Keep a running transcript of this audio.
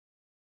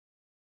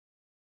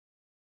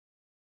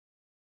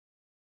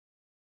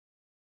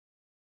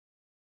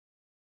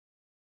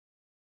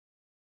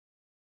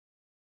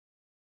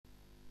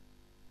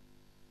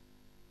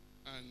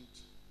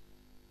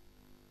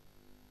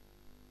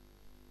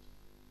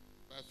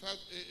By 5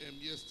 a.m.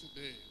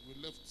 yesterday,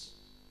 we left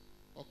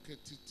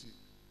Oketiti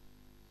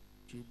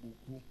to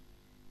Ibuku,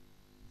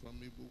 from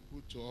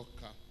Ibuku to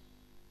Oka,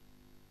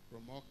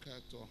 from Oka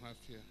to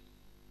Ohafia,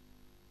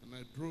 and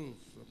I drove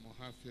from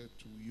Ohafia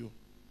to Uyo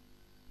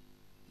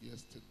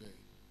yesterday.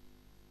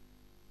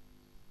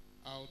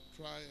 I'll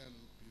try and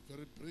be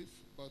very brief,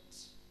 but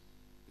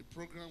the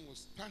program will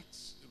start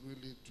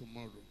really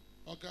tomorrow.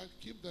 Okay,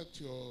 keep that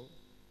your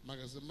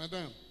magazine.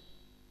 Madam,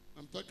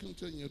 I'm talking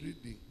to you and you're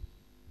reading.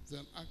 It's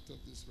an act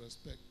of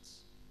disrespect.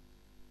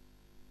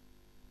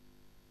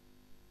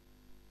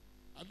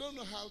 I don't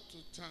know how to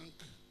thank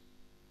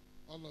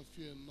all of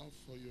you enough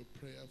for your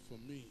prayer for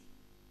me.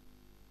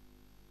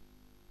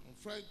 On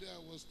Friday,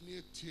 I was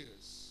near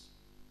tears.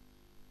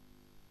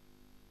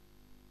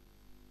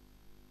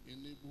 In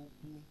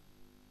Ibuku,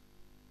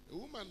 a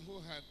woman who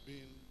had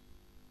been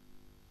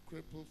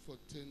crippled for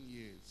 10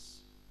 years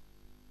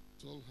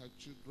told her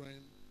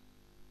children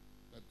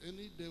that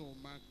any day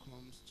Oma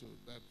comes to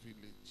that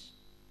village,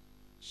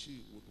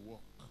 she would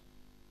walk.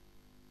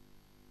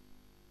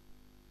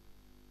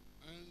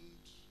 And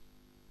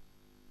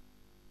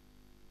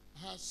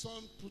her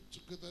son put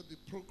together the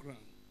program.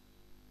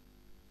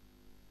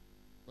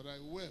 But I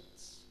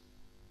wept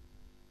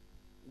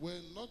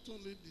when not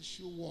only did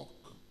she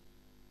walk,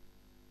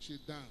 she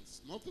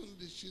danced. Not only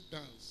did she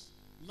dance,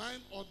 9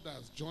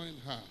 others joined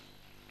her.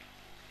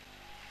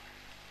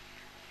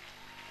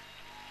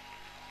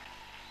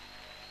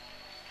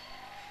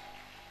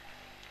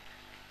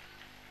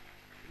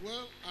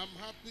 Well, I'm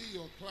happy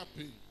you're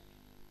clapping,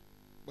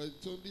 but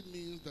it only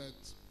means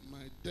that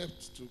my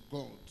debt to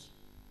God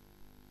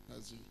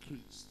has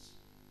increased.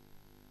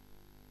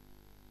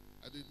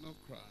 I did not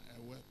cry,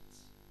 I wept.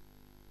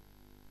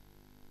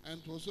 And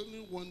it was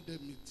only one day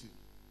meeting,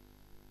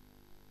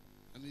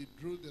 and it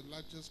drew the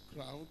largest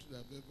crowd that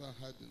I've ever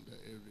had in the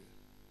area.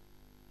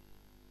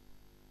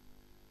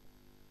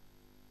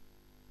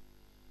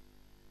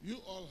 You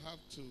all have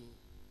to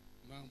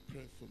now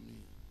pray for me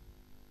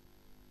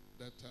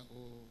that I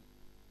will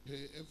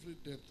pay every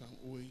debt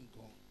I'm owing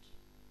God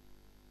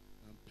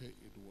and pay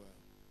it well.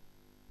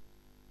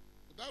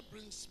 But that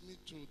brings me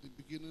to the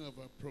beginning of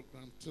our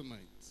program tonight.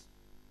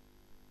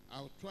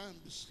 I'll try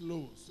and be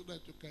slow so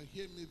that you can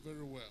hear me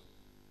very well.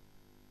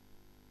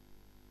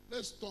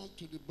 Let's turn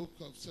to the book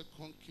of 2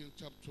 Kings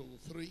chapter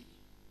 3.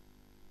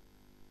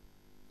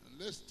 And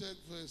let's take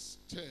verse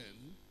 10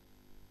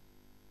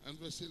 and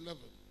verse 11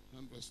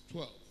 and verse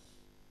 12.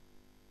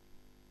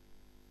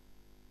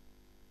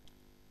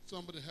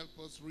 Somebody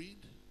help us read.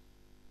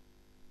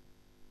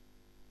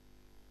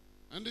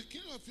 And the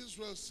king of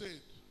Israel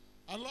said,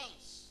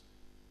 Alas,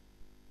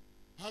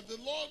 hath the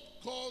Lord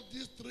called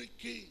these 3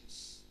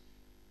 kings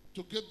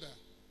together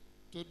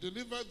to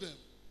deliver them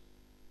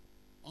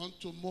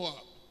unto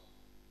Moab?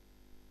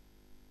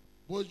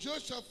 But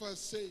Jehoshaphat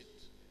said,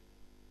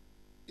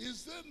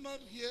 Is there not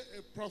here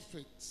a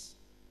prophet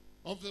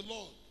of the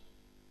Lord,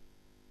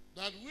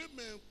 that we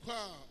may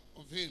inquire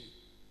of him?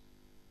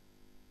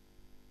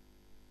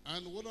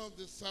 And one of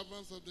the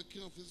servants of the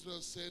king of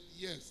Israel said,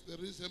 Yes,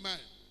 there is a man,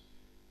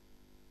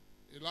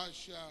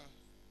 Elisha,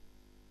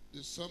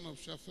 the son of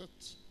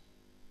Shaphat,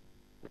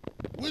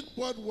 which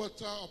poured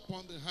water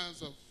upon the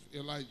hands of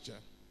Elijah.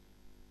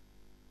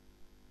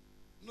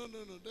 No,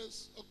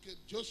 that's okay.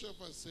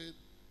 Jehoshaphat said,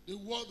 the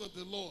word of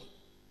the Lord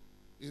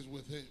is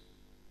with him.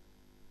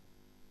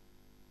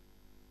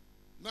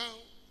 Now,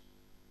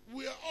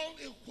 we are all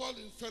equal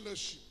in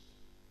fellowship,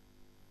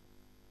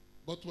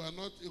 but we are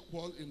not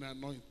equal in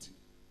anointing.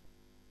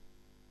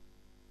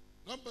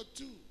 Number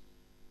 2,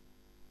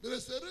 there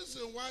is a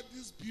reason why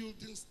this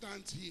building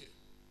stands here.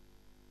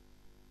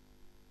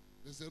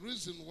 There's a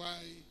reason why,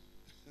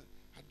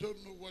 I don't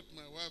know what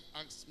my wife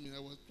asked me. I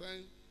was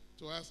trying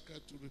to ask her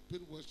to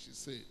repeat what she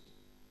said.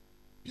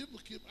 People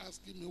keep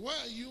asking me, why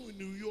are you in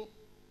New York?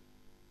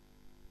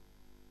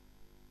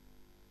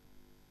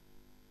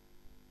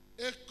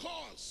 A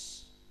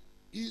cause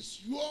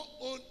is your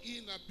own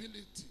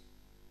inability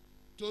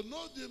to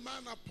know the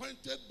man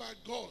appointed by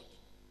God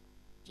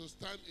to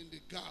stand in the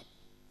gap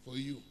for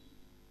you.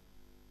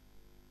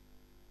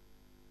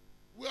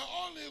 We are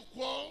all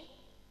equal,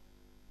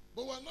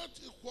 but we are not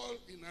equal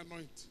in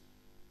anointing.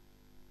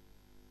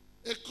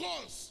 A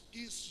cause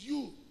is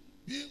you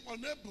being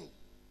unable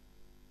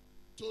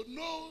to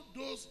know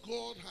those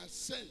God has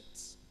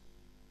sent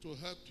to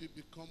help you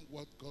become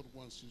what God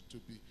wants you to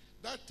be.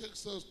 That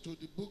takes us to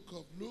the book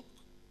of Luke,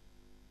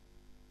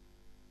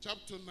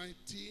 chapter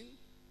 19.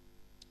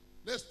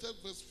 Let's take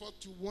verse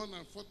 41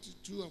 and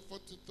 42 and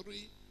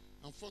 43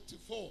 and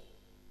 44.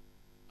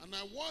 And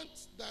I want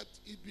that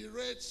it be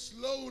read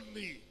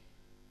slowly.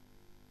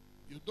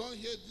 You don't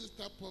hear this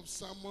type of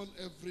sermon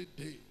every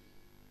day.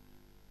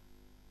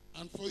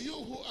 And for you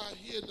who are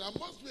here, there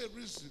must be a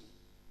reason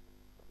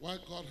why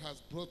God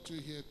has brought you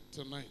here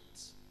tonight.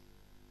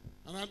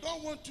 And I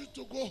don't want you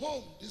to go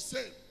home the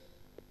same.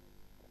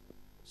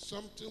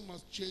 Something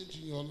must change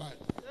in your life.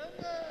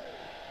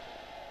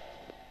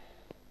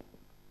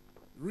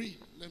 Read,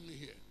 let me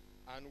hear.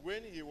 And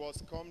when he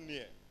was come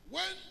near,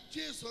 When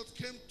Jesus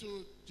came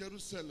to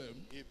Jerusalem,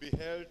 he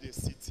beheld the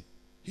city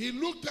he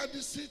looked at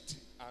the city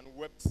and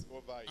wept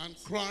over it, and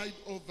cried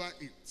over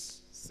it,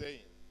 saying,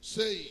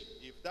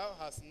 If thou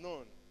hast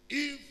known,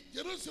 if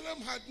Jerusalem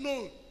had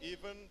known,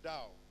 even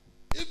thou,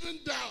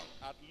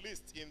 at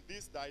least in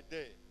this thy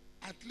day,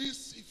 at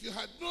least if you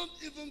had known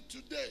even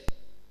today,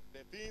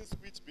 the things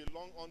which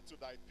belong unto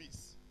thy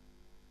peace,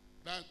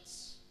 that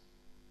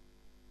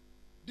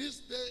this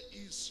day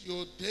is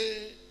your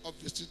day of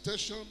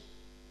visitation,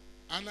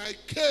 and I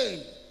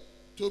came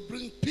to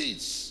bring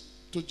peace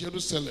to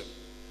Jerusalem.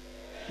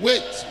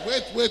 Wait.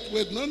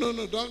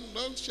 No,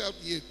 don't shout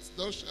yet.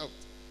 Don't shout.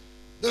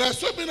 There are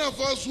so many of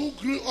us who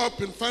grew up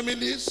in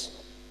families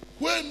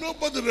where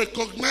nobody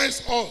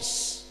recognized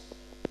us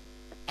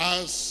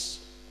as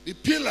the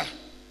pillar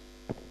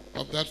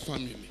of that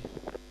family.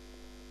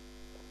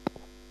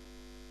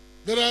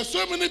 There are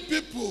so many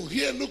people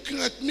here looking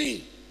at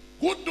me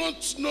who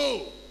don't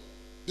know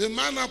the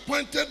man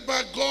appointed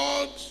by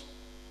God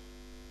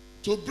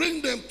to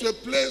bring them to a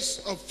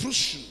place of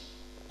fruition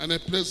and a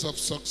place of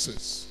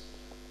success.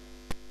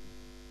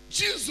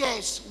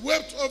 Jesus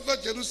wept over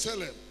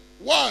Jerusalem.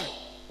 Why?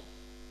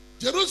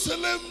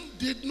 Jerusalem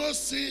did not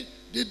see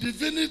the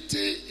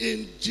divinity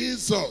in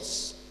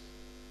Jesus.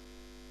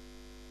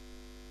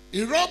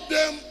 He robbed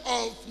them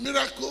of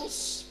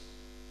miracles.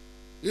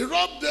 He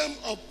robbed them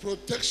of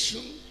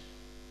protection.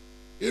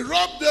 He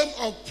robbed them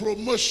of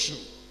promotion.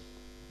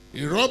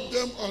 He robbed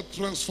them of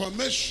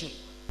transformation.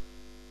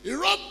 He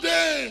robbed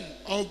them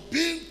of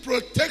being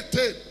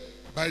protected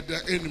by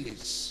their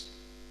enemies.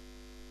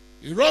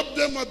 He robbed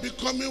them of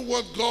becoming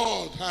what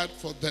God had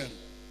for them.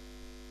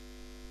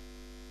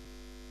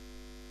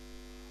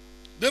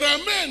 There are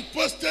men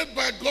posted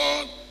by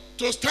God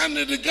to stand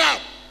in the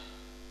gap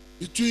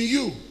between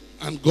you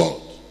and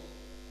God.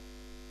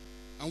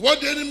 And what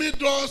the enemy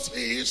does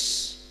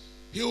is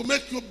he will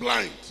make you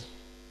blind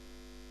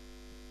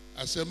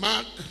as a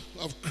mark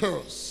of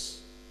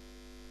curse.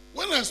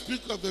 When I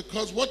speak of a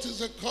curse, what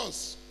is a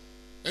curse?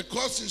 A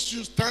curse is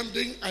you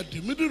standing at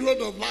the middle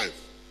road of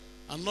life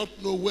and not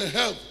know where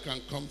help can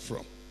come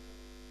from.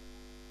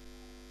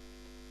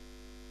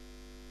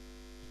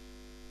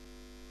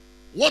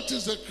 What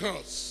is a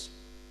curse?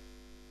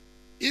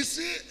 You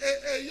see,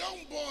 a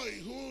young boy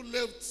who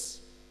left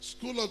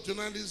School of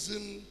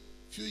Journalism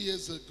a few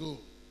years ago.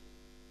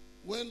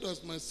 When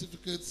does my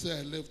certificate say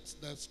I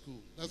left that school?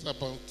 That's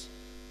about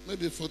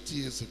maybe 40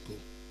 years ago.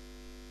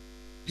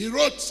 He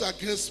wrote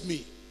against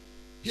me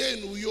here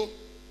in Uyo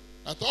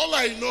that all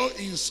I know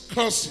is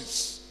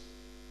curses.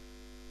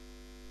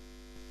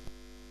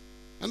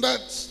 And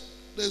that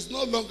there's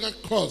no longer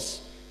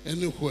curse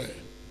anywhere.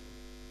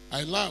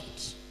 I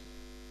laughed.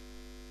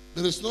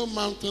 There is no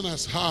mountain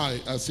as high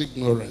as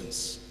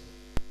ignorance.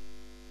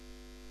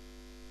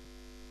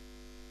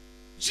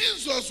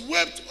 Jesus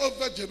wept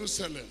over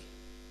Jerusalem.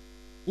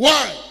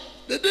 Why?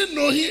 They didn't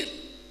know him.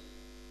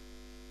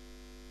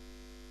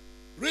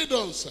 Read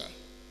on, sir.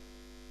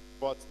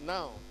 But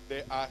now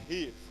they are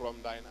hid from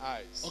thine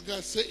eyes.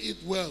 Okay, say it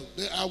well.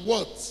 They are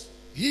what?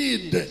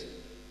 Hid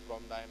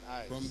from thine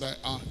eyes. From thy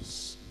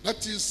eyes.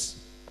 That is,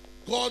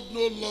 God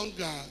no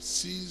longer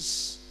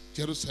sees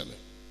Jerusalem.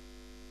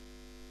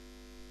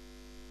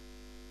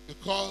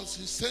 Because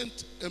he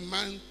sent a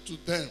man to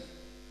them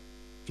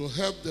to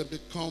help them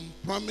become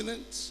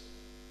prominent,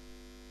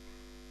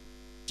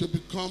 to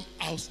become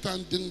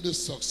outstandingly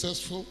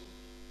successful,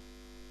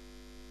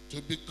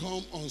 to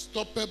become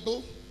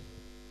unstoppable,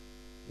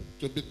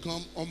 to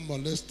become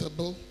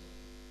unmolestable,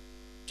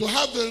 to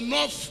have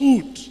enough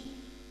food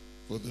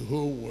for the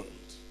whole world.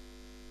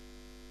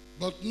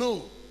 But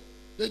no,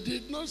 they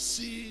did not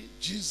see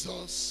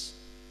Jesus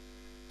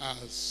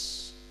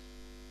as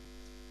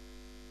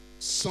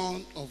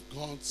Son of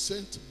God,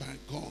 sent by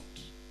God.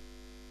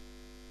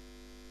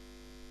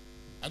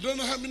 I don't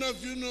know how many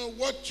of you know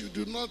what you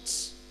do not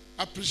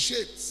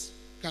appreciate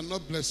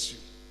cannot bless you.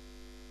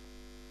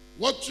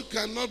 What you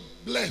cannot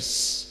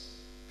bless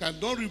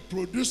cannot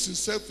reproduce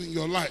itself in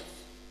your life.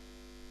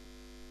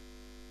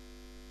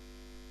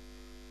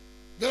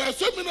 There are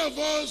so many of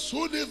us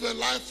who live a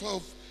life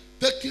of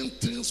taking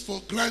things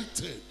for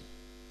granted.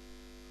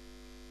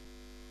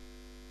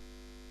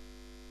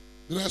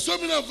 There are so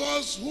many of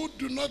us who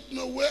do not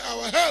know where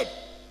our help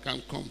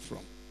can come from.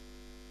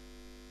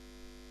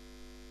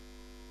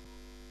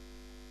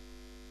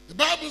 The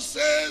Bible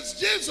says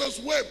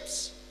Jesus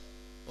wept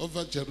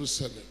over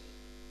Jerusalem.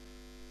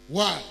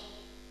 Why?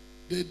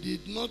 They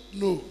did not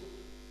know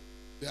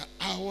the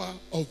hour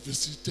of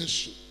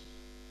visitation.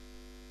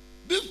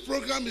 This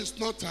program is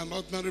not an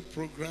ordinary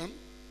program.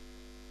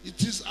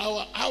 It is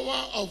our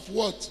hour of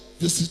what?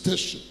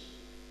 Visitation.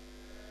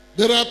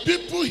 There are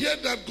people here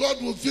that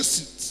God will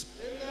visit.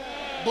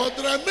 But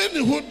there are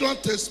many who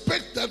don't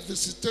expect that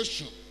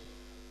visitation.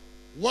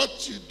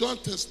 What you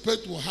don't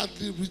expect will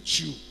hardly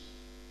reach you.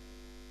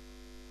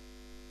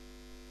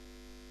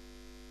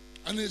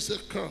 And it's a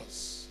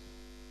curse.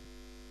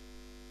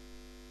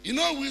 You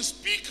know, we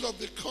speak of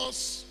the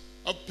curse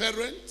of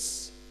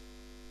parents,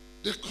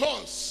 the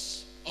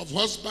curse of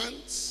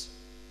husbands,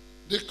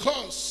 the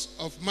cause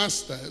of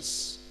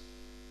masters,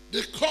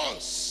 the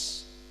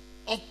cause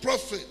of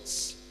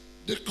prophets,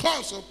 the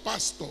cause of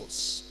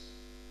pastors.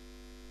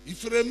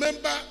 If you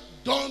remember,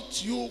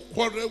 don't you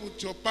quarrel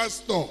with your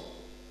pastor.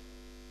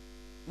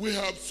 We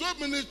have so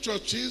many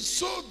churches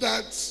so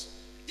that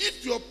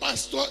if your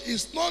pastor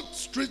is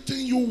not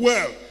treating you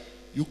well,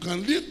 you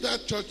can leave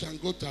that church and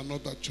go to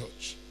another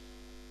church.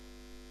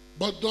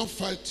 But don't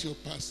fight your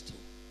pastor.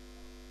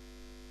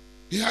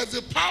 He has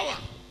the power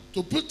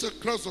to put a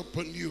cross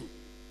upon you.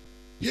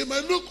 He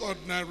may look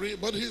ordinary,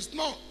 but he's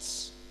not.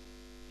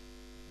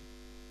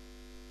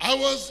 I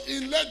was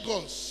in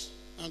Lagos,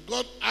 and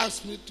God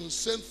asked me to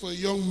send for a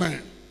young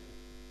man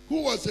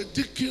who was a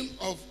deacon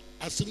of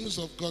Assemblies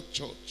of God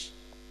Church.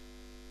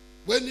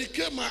 When he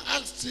came, I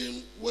asked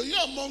him, were you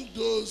among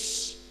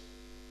those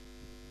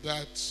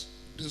that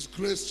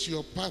disgraced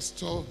your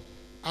pastor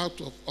out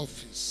of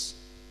office?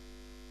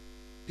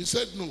 He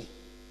said no.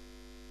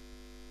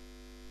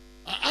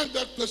 I asked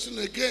that question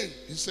again.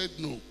 He said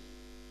no.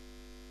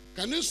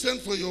 Can you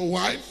send for your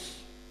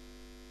wife?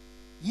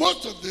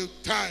 Most of the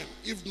time,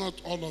 if not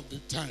all of the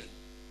time,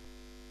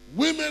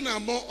 women are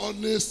more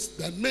honest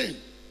than men.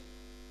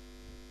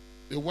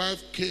 The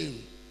wife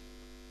came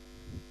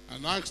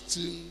and asked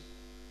him,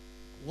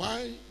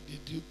 why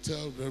did you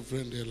tell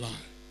Reverend a lie?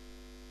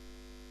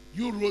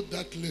 You wrote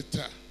that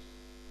letter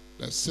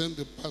that sent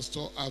the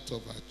pastor out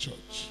of our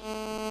church.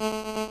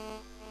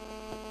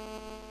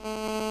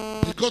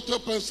 He got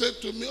up and said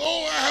to me,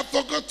 oh, I have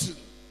forgotten.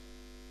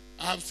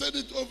 I have said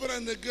it over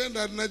and again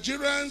that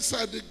Nigerians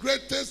are the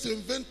greatest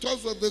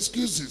inventors of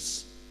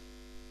excuses.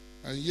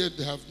 And yet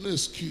they have no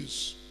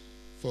excuse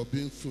for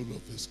being full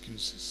of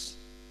excuses.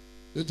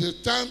 There's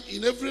a time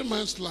in every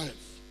man's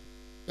life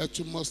that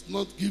you must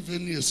not give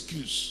any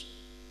excuse.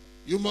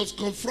 You must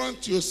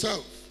confront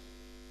yourself.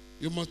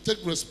 You must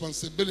take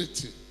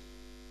responsibility.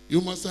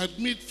 You must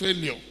admit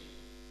failure.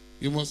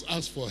 You must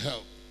ask for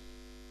help.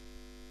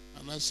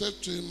 And I said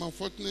to him,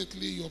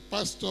 unfortunately, your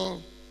pastor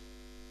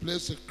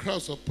placed a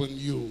curse upon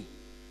you,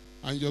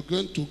 and you're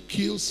going to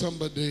kill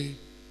somebody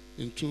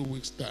in 2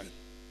 weeks' time.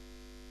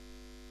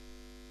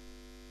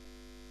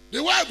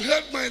 The wife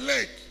held my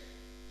leg.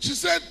 She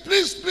said,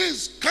 please,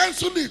 please,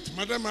 cancel it.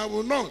 Madam, I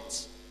will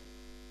not.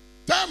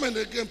 Time and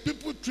again,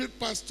 people treat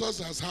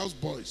pastors as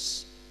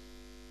houseboys.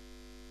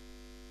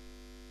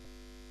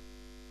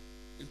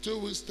 In 2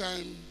 weeks'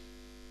 time,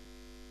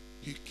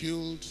 he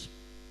killed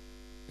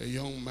a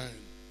young man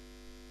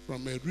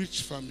from a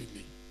rich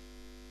family.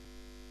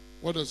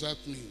 What does that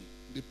mean?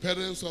 The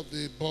parents of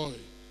the boy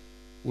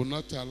will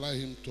not allow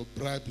him to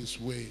bribe his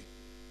way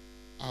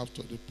out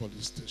of the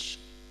police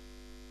station.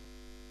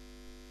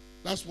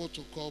 That's what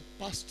we call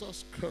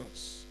pastor's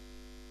curse.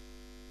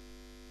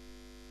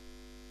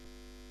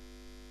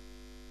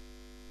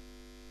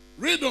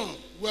 Read on.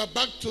 We are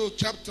back to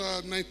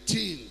chapter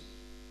 19.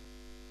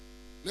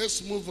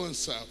 Let's move on,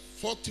 sir.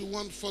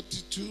 41,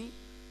 42,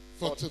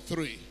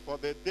 43. For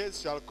the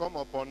days shall come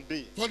upon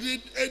thee. For the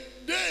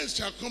days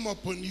shall come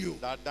upon you.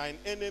 That thine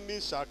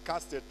enemies shall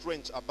cast a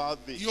trench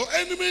about thee. Your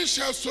enemies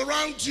shall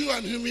surround you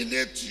and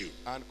humiliate you.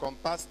 And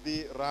compass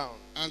thee round.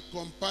 And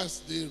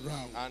compass thee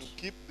round. And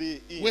keep thee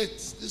in. Wait,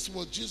 this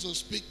was Jesus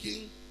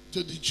speaking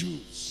to the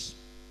Jews.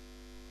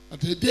 And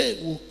the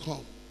day will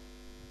come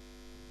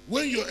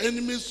when your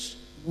enemies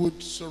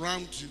would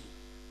surround you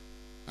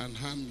and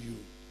harm you.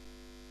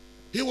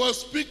 He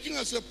was speaking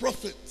as a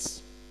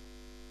prophet.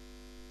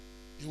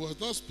 He was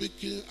not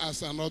speaking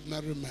as an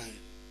ordinary man.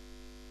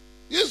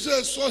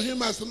 Israel saw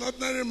him as an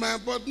ordinary man,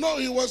 but no,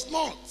 he was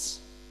not.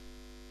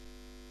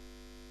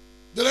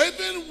 There are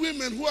even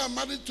women who are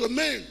married to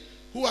men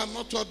who are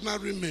not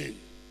ordinary men.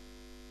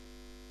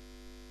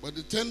 But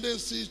the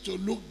tendency is to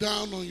look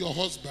down on your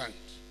husband.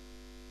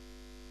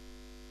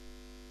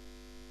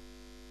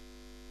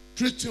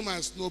 Treat him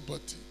as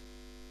nobody.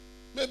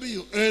 Maybe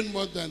you earn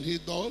more than he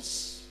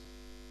does.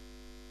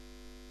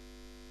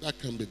 That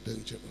can be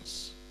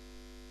dangerous.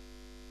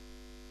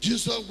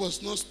 Jesus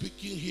was not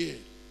speaking here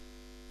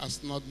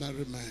as an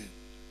ordinary man.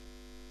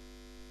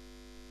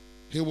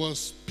 He was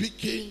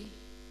speaking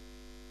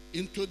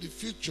into the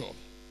future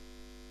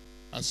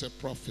as a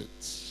prophet.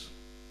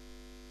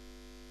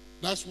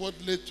 That's what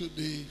led to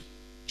the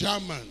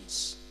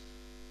Germans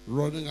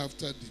running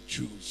after the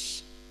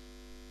Jews.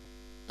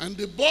 And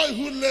the boy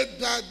who led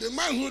that, the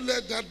man who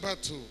led that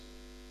battle,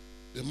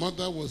 the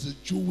mother was a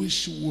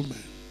Jewish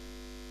woman.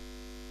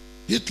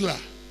 Hitler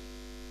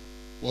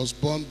was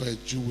born by a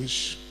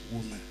Jewish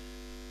woman.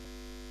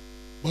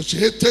 But she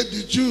hated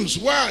the Jews.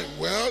 Why?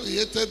 Well, he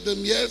hated them,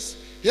 yes.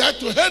 He had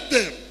to hate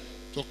them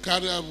to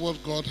carry out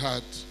what God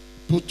had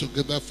put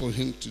together for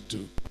him to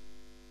do.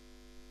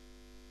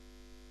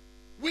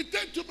 We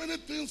take too many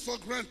things for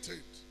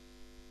granted.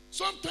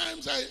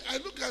 Sometimes I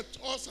look at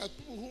us as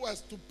people who are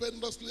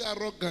stupendously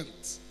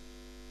arrogant.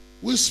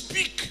 We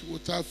speak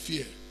without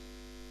fear.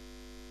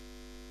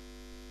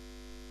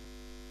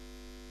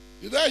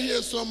 Did I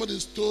hear somebody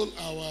stole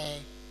our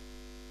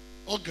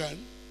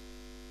organ?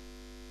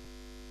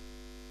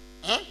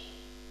 Huh?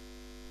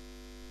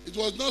 It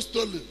was not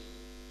stolen.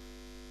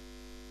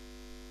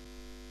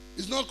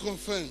 It's not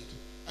confirmed.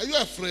 Are you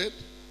afraid?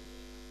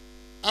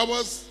 I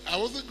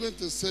wasn't going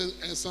to say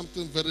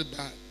something very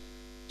bad.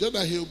 Just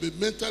that he will be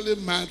mentally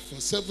mad for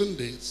 7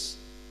 days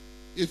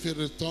if he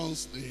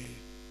returns the.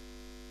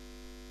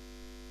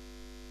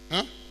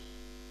 Huh?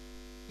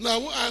 No, I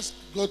won't ask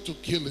God to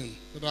kill him,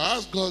 but I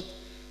ask God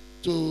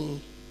to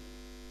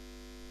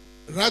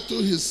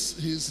rattle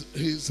his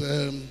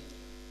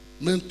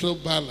mental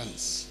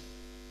balance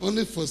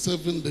only for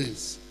 7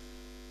 days.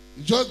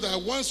 Just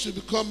that once you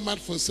become mad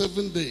for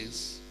 7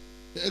 days,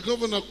 a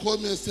governor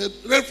called me and said,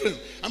 Reverend,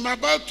 I'm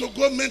about to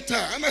go mental.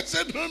 And I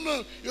said,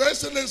 no, Your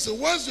Excellency,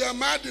 once you are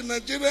mad in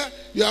Nigeria,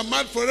 you are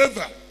mad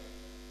forever.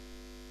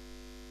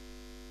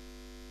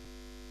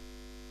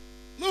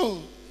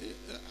 No,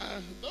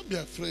 don't be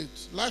afraid.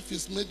 Life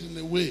is made in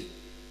a way.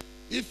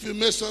 If you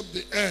mess up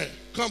the air,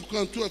 come,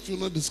 two of you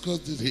not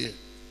discuss it here.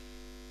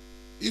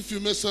 If you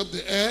mess up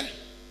the air,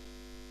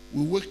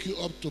 we wake you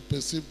up to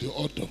perceive the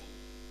order.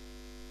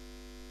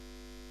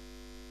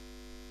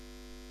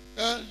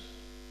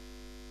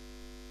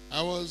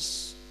 I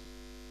was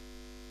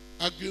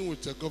arguing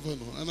with the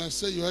governor, and I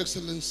said, Your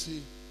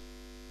Excellency,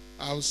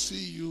 I'll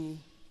see you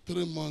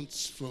 3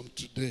 months from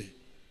today,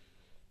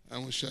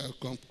 and we shall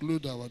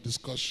conclude our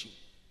discussion.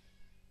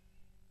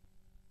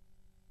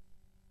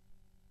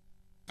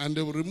 And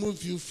they will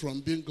remove you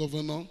from being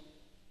governor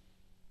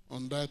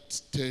on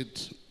that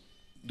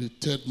the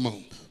third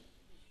month.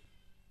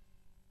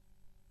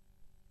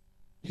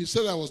 He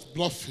said I was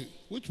bluffing,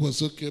 which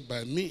was okay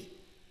by me.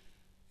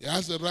 He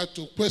has the right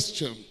to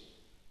question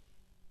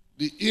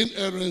the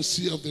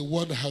inerrancy of the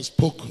word that has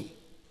spoken.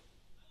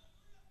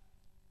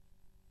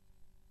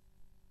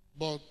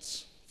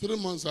 But 3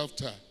 months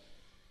after,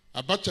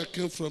 Abacha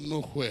came from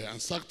nowhere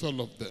and sacked all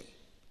of them.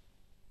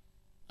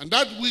 And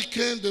that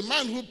weekend, the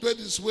man who paid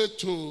his way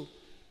to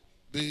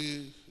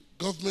the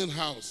government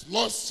house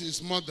lost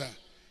his mother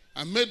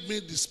and made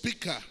me the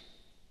speaker.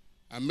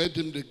 I made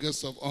him the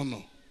guest of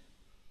honor.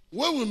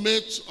 When we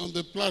met on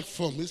the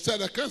platform, he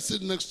said, I can't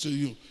sit next to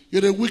you.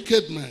 You're a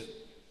wicked man.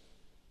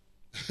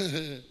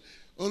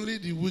 Only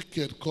the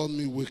wicked call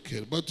me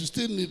wicked. But you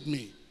still need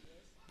me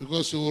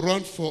because you will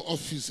run for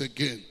office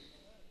again.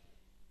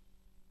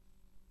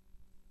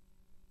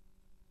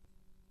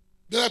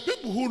 There are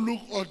people who look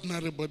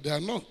ordinary, but they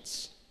are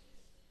not.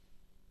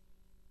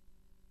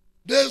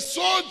 They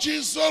saw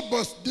Jesus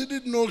but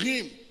didn't know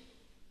him.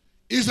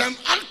 It's an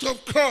act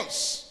of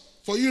curse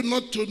for you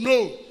not to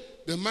know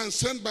the man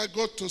sent by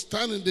God to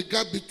stand in the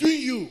gap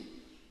between you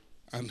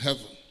and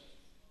heaven.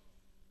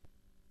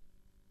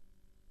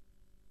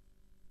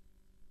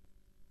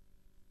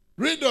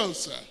 Read on,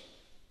 sir.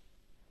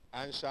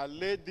 And shall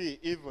lay thee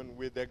even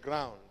with the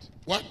ground.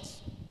 What?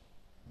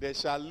 They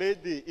shall lay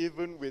thee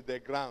even with the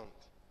ground.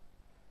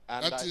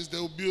 And that is, they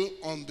will be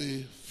on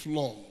the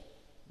floor.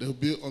 They will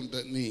be on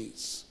their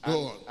knees.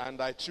 Go on. And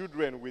thy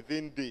children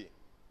within thee.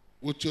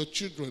 With your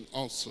children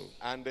also.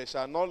 And they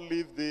shall not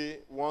leave thee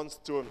one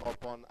stone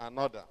upon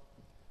another,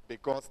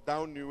 because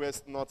thou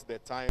knewest not the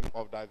time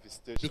of thy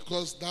visitation.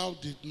 Because thou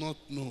did not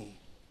know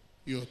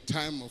your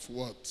time of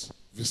what?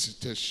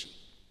 Visitation.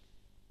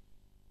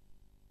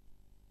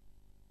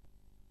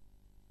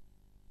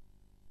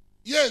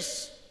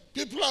 Yes,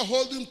 people are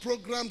holding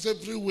programs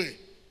everywhere,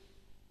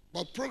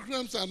 but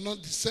programs are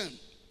not the same.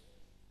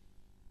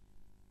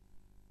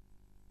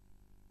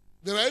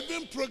 There are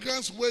even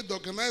programs where the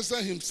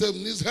organizer himself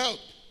needs help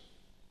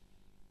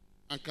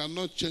and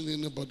cannot change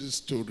anybody's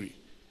story.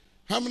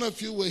 How many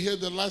of you were here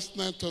the last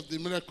night of the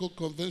Miracle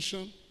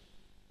Convention?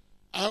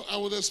 I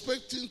was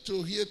expecting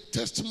to hear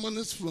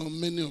testimonies from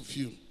many of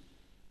you.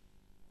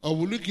 Or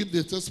will you give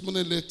the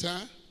testimony later?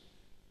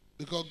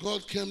 Because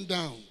God came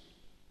down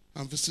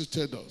and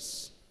visited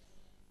us.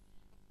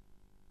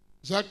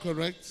 Is that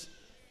correct?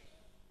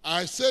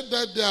 I said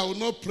that day I will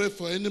not pray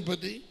for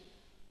anybody,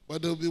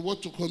 but there will be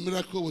what we call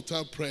miracle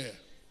without prayer.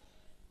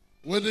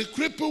 When the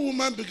crippled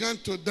woman began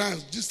to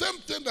dance, the same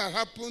thing that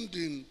happened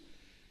in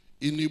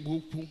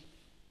Ibuku.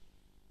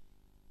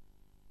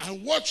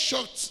 And what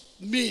shocked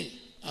me,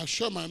 I'm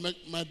sure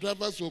my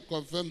drivers will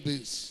confirm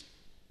this,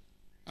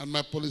 and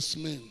my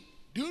policemen.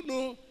 Do you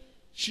know,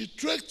 she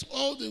trekked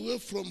all the way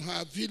from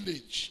her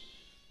village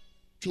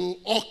to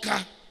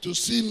Oka to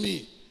see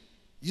me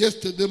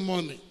yesterday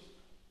morning.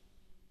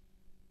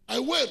 I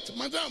wept,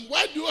 Madam,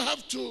 why do you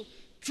have to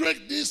trek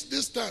this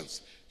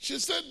distance? She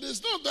said,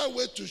 there's no other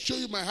way to show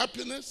you my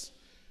happiness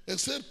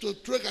except to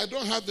trek. I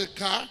don't have a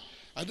car.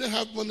 I don't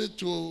have money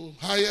to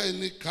hire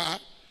any car.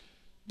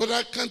 But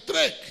I can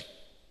trek.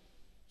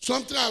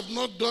 Something I have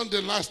not done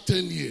the last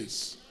 10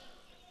 years.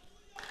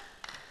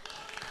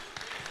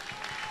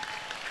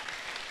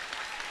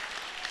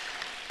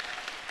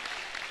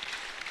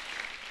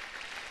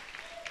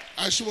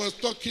 As she was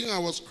talking, I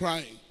was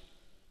crying.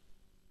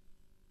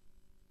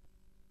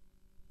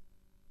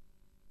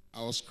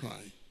 I was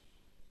crying.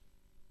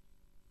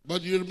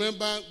 But you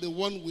remember the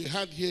one we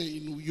had here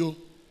in Uyo?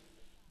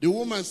 The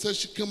woman said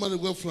she came all the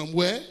way from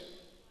where?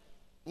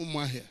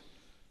 Umahia.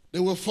 They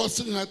were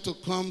forcing her to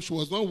come. She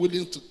was not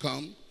willing to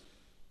come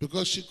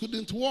because she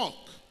couldn't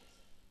walk.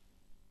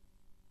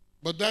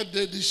 But that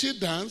day, did she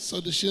dance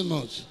or did she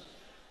not?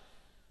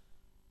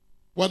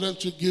 Why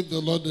don't you give the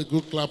Lord a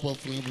good clap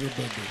of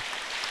everybody?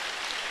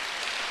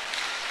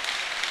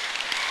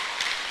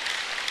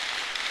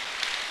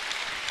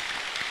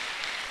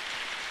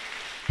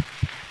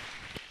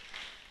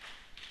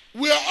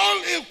 We are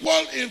all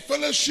equal in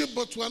fellowship,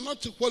 but we are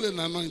not equal in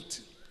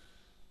anointing.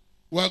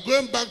 We are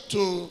going back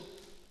to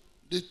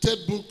the third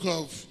book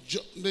of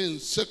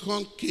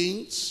 2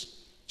 Kings,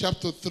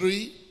 chapter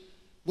 3.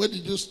 Where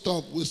did you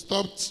stop? We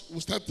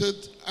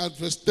started at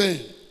verse 10.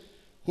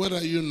 Where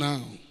are you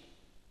now?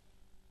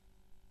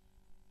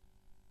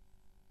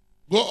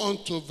 Go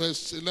on to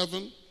verse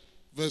 11,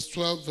 verse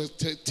 12, verse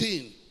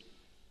 13.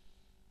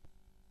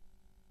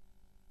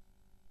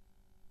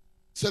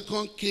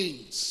 2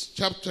 Kings,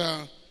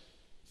 chapter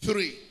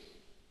 3.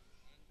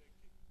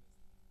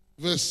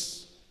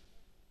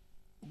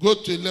 Go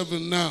to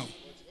 11 now.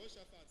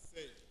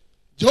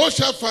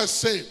 Jehoshaphat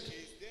said,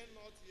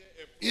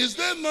 is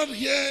there not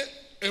here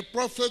a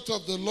prophet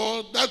of the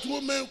Lord that will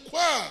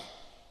inquire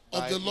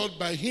of the Lord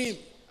by him?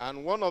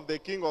 And one of the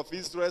king of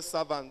Israel's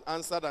servants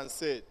answered and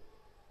said,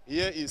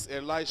 here is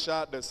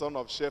Elisha the son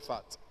of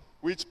Shaphat,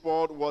 which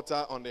poured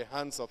water on the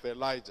hands of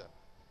Elijah.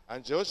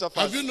 And Jehoshaphat...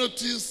 Have you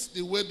noticed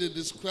the way they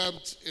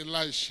described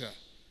Elisha?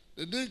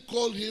 They didn't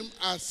call him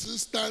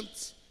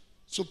assistant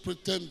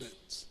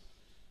superintendent.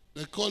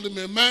 They called him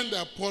a man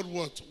that poured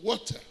what?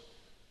 Water.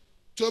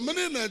 To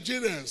many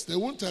Nigerians, they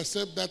won't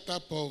accept that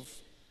type of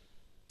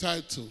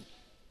title.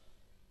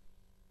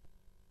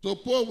 To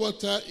pour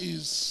water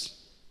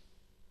is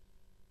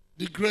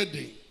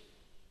degrading.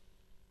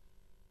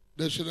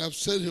 They should have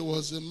said he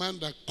was a man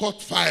that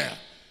caught fire,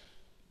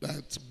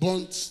 that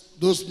burnt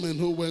those men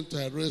who went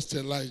to arrest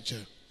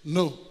Elijah.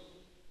 No.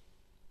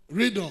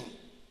 Read on.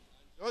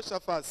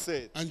 Jehoshaphat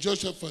said, and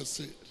Jehoshaphat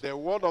said, the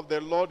word of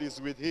the Lord is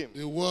with him.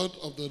 The word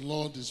of the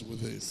Lord is with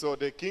him. So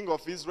the king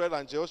of Israel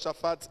and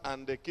Jehoshaphat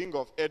and the king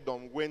of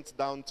Edom went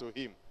down to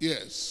him.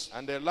 Yes.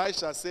 And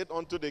Elisha said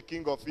unto the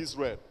king of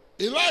Israel,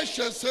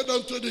 Elisha said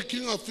unto the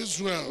king of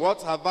Israel,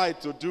 what have I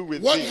to do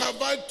with what thee? What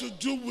have I to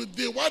do with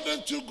thee? Why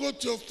don't you go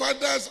to your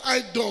father's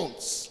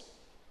idols?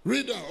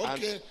 Read on.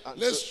 Okay,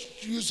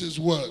 let's use his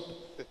word.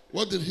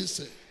 What did he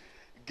say?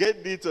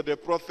 Get thee to the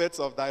prophets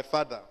of thy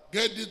father.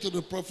 Get thee to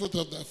the prophet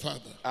of thy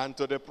father. And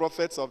to the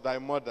prophets of thy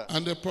mother.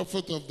 And the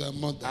prophet of thy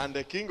mother. And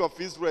the king of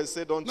Israel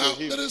said unto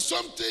him. Now, there is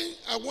something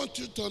I want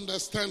you to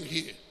understand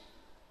here.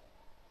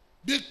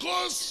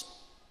 Because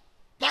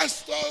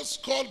pastors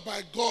called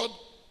by God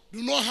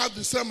do not have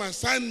the same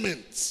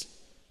assignments,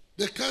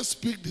 they can't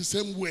speak the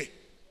same way.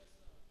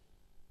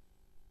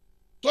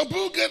 Some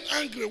people get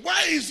angry.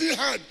 Why is he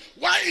hard?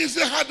 Why is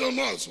he hard on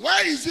us?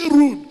 Why is he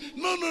rude?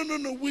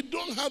 No. We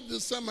don't have the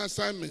same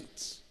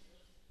assignments.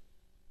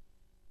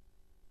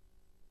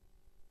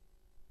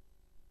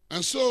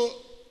 And so,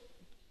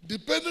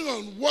 depending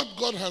on what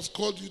God has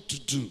called you to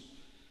do,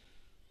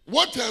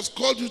 what he has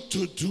called you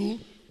to do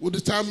will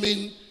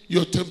determine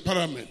your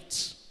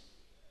temperament.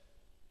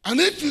 And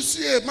if you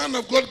see a man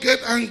of God get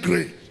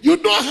angry, you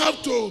don't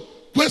have to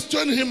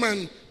question him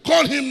and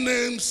call him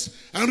names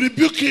and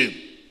rebuke him.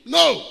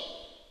 No.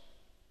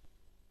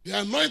 The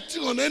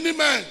anointing on any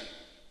man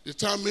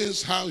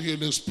determines how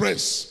he'll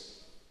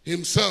express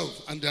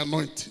himself and the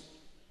anointing.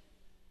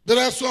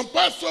 There are some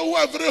pastors who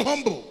are very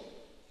humble.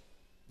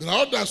 There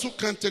are others who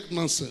can't take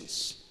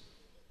nonsense.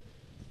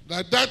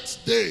 Like that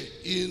day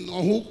in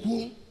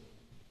Ohuku,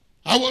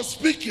 I was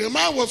speaking, a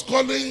man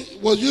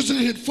was using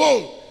his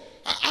phone.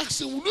 I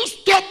asked him, will you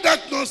stop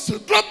that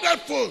nonsense? Drop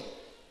that phone.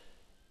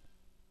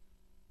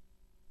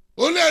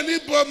 Only an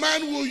Igbo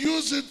man will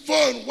use his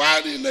phone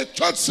while in a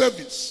church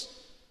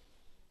service.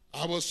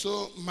 I was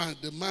so mad.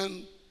 The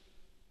man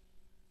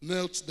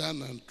knelt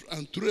down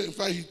and threw, in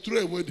fact, he threw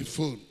away the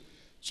phone.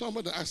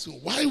 Somebody asked him,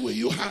 why were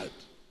you hard?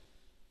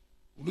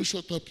 Will you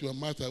shut up your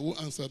mouth? I will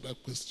answer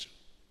that question.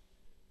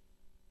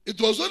 It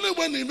was only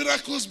when the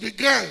miracles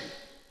began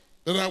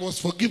that I was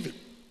forgiven.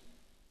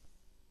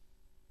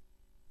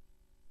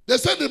 They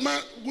said the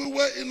man, we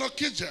were in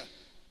Okija.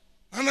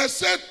 And I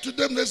said to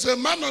them, there's a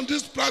man on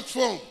this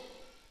platform.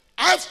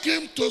 Ask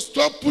him to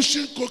stop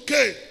pushing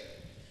cocaine.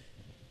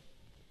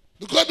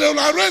 Because they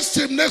will arrest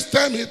him next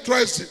time he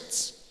tries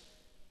it.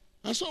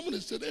 And somebody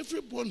said,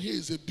 everyone here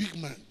is a big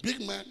man. Big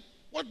man?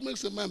 What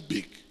makes a man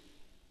big?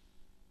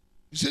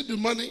 You said the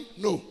money?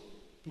 No.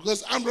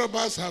 Because armed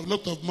robbers have a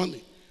lot of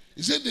money.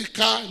 You said the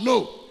car?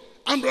 No.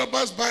 Armed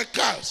robbers buy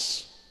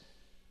cars.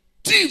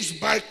 Thieves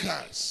buy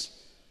cars.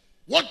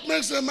 What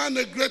makes a man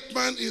a great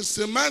man is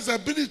a man's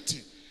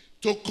ability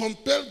to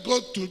compel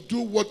God to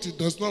do what he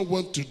does not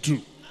want to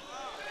do.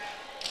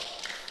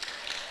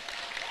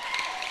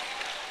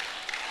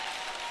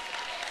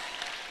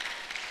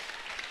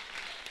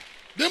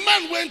 The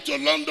man went to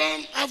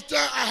London after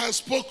I had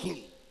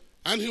spoken,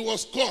 and he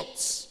was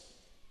caught.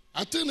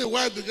 I think the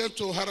wife began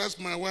to harass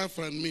my wife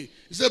and me.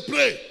 He said,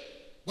 pray.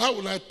 Why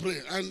will I pray?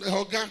 And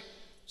Hoga,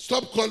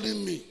 stop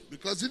calling me.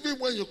 Because even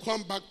when you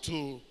come back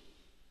to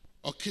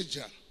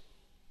Okija,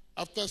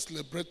 after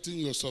celebrating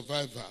your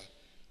survivor,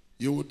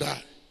 you will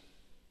die.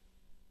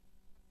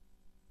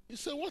 He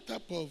said, what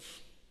type of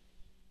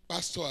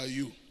pastor are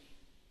you?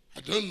 I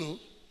don't know.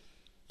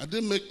 I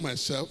didn't make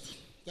myself.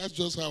 That's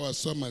just how I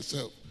saw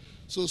myself.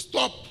 So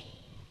stop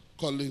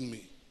calling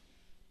me.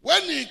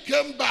 When he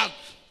came back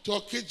to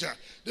Okija,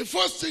 the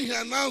first thing he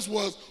announced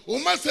was,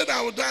 Umar said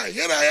I will die.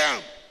 Here I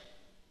am.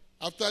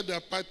 After their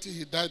party,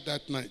 he died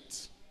that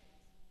night.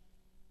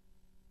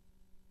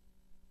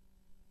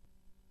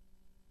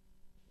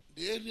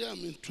 The area I'm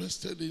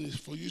interested in is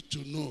for you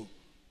to know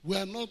we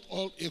are not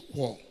all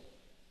equal.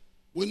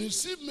 When you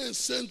see men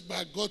sent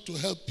by God to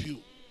help you,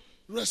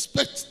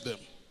 respect them,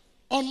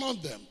 honor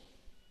them.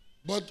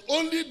 But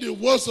only the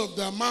words of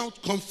their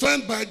mouth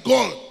confirmed by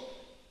God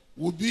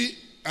will be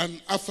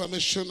an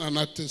affirmation and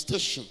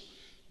attestation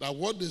that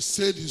what they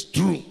said is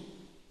true.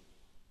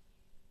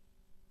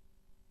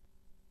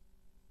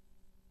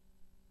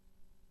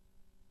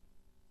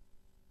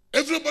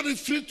 Everybody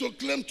free to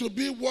claim to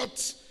be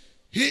what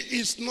he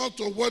is not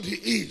or what he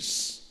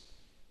is.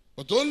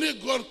 But only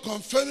God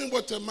confirming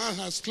what a man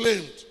has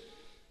claimed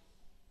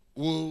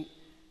will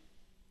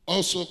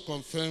also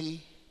confirm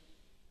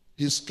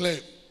his claim.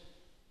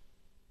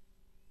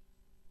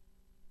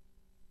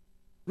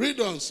 Read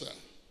on, sir.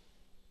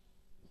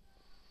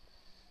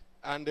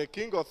 And the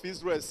king of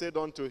Israel said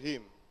unto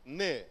him,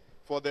 Nay,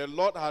 for the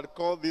Lord had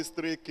called these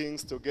 3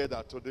 kings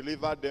together to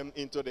deliver them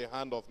into the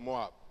hand of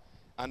Moab.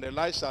 And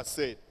Elisha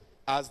said,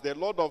 As the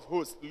Lord of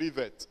hosts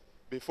liveth,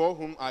 before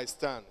whom I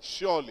stand,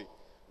 surely,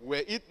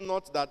 were it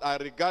not that I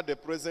regard the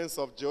presence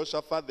of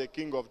Jehoshaphat the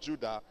king of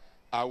Judah,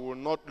 I will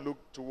not look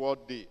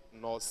toward thee,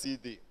 nor see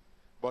thee.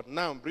 But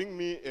now bring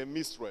me a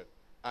minstrel.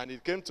 And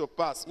it came to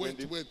pass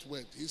Wait.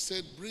 He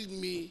said,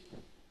 bring me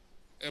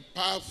a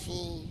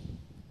powerful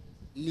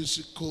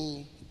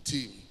musical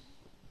team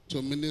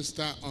to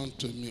minister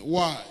unto me.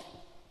 Why?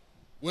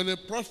 When a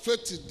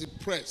prophet is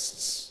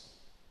depressed,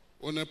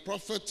 when a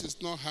prophet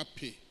is not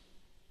happy,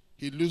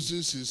 he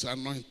loses his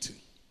anointing.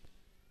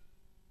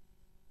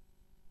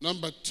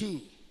 Number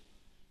 2,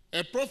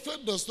 a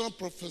prophet does not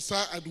prophesy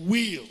at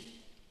will.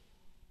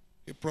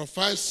 He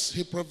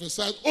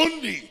prophesies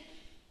only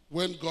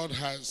when God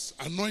has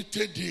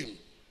anointed him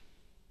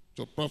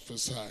to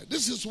prophesy.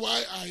 This is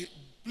why I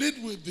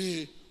plead with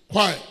the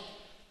choir.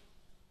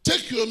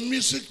 Take your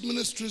music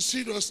ministry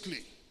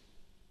seriously.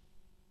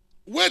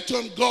 Wait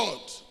on God.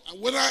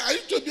 When I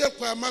used to be a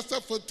choir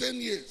master for 10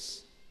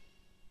 years,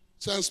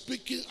 so I'm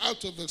speaking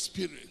out of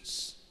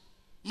experience.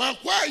 My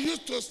choir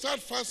used to start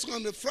fasting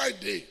on a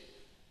Friday.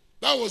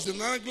 That was in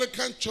an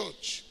Anglican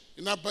church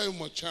in Abayi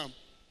Mocham.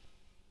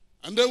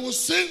 And they would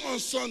sing on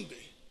Sunday.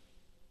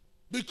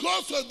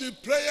 Because of the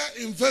prayer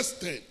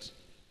invested,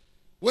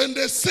 when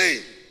they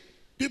sing,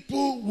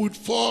 people would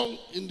fall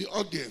in the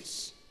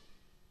audience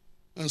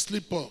and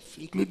sleep off,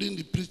 including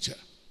the preacher.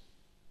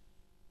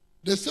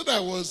 They said I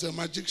was a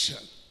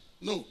magician.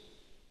 No.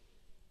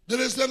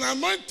 There is an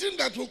anointing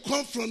that will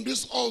come from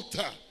this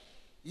altar.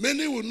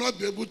 Many will not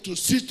be able to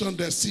sit on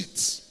their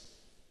seats.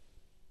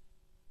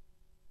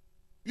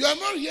 You are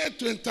not here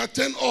to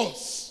entertain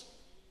us.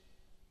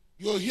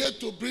 You are here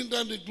to bring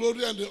down the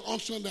glory and the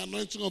unction and the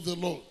anointing of the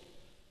Lord.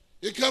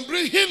 You can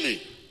bring healing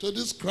to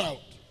this crowd.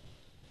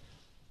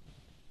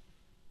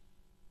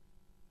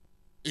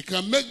 It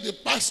can make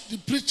the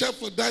preacher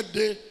for that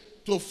day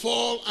to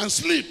fall and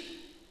sleep.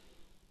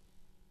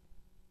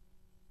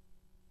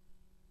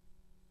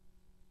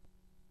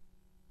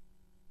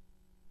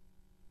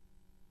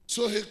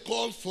 So he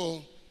called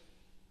for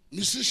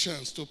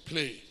musicians to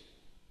play.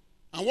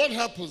 And what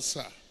happened,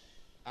 sir?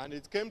 And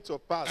it came to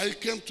pass,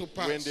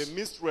 when the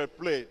minstrel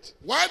played,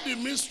 why the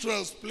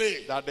minstrels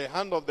played, that the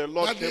hand of the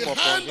Lord came upon him.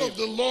 The hand of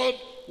the Lord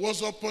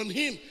was upon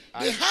him.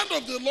 And the hand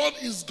of the Lord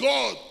is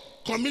God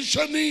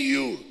commissioning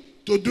you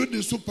to do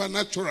the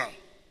supernatural.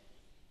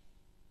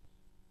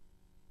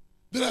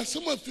 There are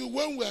some of you,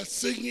 when we are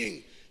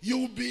singing, you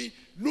will be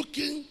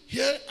looking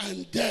here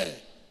and there,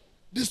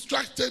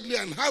 distractedly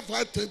and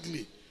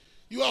half-heartedly.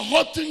 You are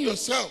hurting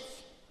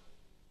yourself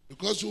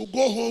because you will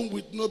go home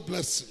with no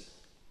blessing.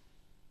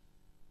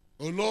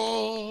 Oh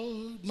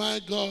Lord, my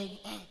God.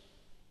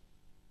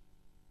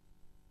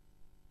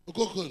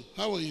 Okokon,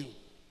 how are you?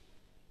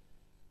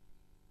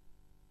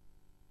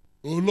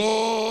 Oh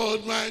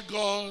Lord, my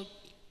God.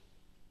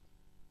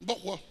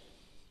 Bokwa.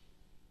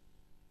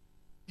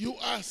 You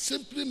are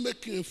simply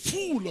making a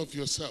fool of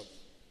yourself.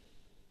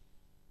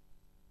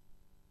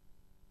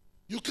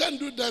 You can't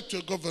do that to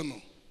a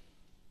governor.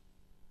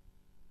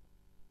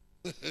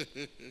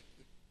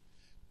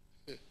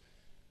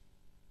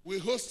 We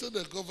hosted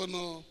a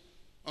governor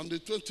on the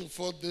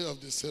 24th day of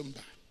December.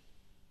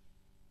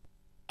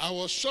 I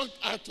was shocked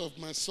out of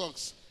my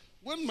socks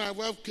when my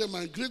wife came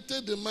and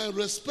greeted the man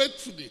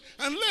respectfully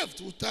and left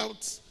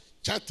without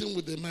chatting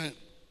with the man.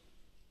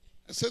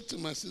 I said to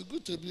myself, it's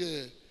good to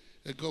be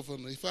a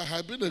governor. If I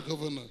had been a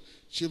governor,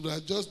 she would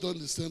have just done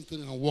the same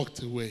thing and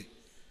walked away.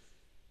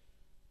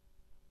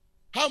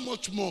 How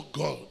much more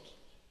God?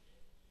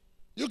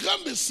 You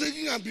can't be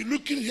singing and be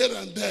looking here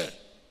and there.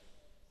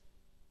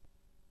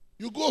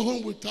 You go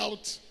home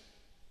without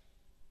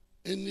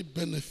any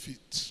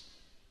benefit,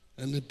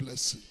 any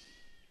blessing.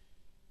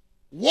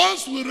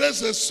 Once we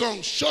raise a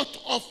song, shut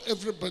off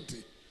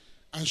everybody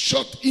and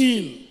shut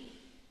in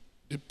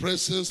the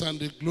presence and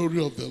the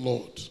glory of the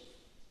Lord.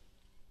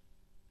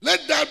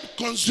 Let that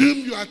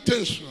consume your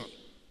attention.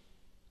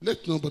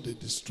 Let nobody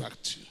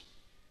distract you.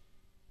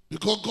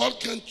 Because God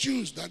can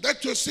choose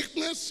that your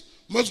sickness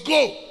must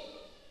go.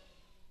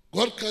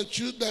 God can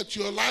choose that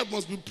your life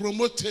must be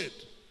promoted.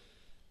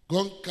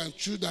 God can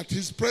choose that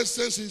his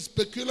presence, his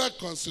peculiar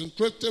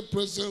concentrated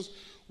presence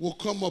will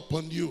come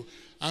upon you.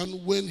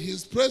 And when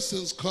his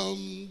presence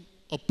comes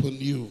upon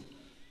you,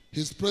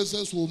 his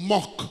presence will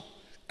mock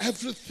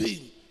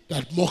everything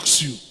that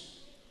mocks you.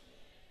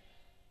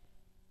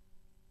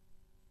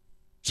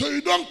 So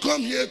you don't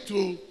come here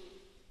to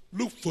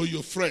look for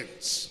your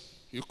friends.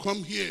 You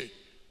come here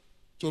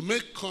to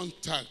make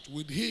contact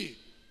with he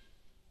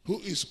who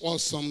is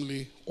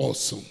awesomely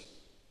awesome.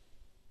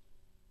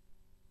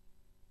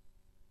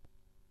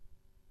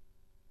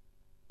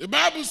 The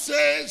Bible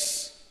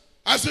says,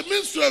 as the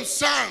minstrel have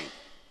sung,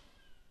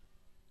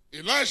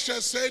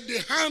 Elisha said, the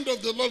hand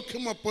of the Lord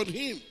came upon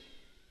him.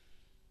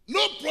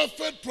 No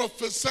prophet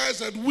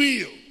prophesies at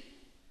will.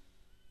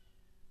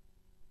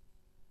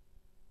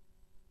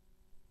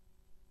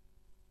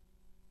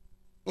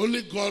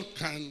 Only God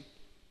can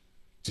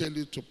tell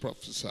you to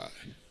prophesy.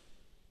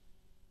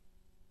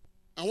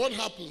 And what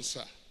happens,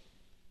 sir?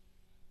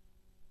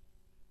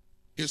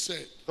 He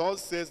said,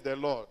 Thus says the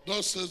Lord.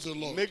 Thus says the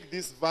Lord. Make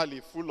this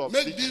valley full of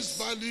Make ditches. this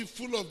valley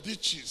full of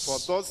ditches. For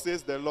thus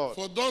says the Lord.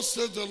 For thus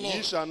says the Lord.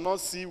 Ye shall not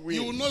see wind.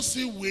 You will not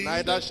see wind.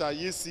 Neither shall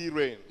ye see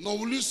rain. Nor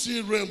will you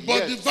see rain.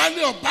 But the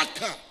valley of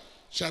Baca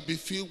shall be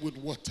filled with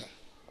water.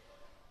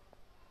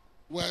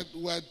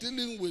 We're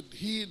dealing with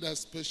he that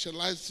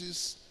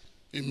specializes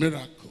in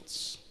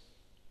miracles.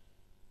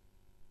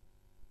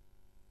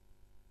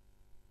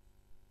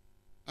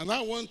 And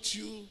I want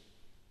you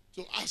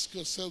to ask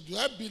yourself, do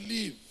I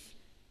believe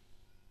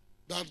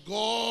that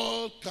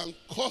God can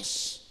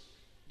cause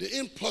the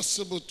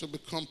impossible to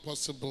become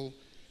possible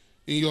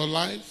in your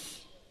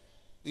life,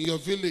 in your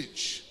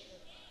village,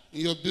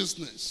 in your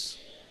business?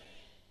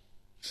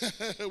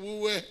 We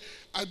were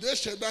at the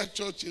Sheda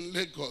Church in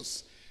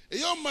Lagos. A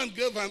young man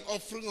gave an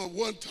offering of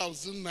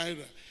 1,000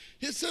 naira.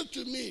 He said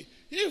to me,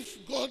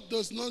 if God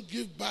does not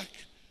give back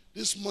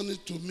this money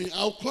to me,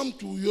 I'll come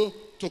to you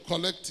to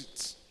collect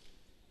it.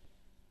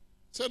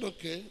 I said,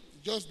 okay,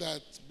 just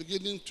that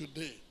beginning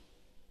today,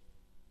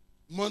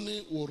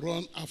 money will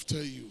run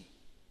after you.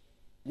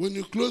 When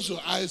you close your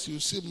eyes, you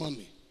see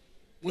money.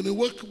 When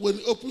you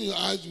open your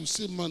eyes, you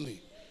see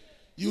money.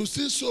 You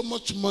see so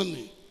much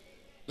money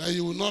that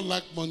you will not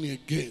lack money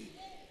again.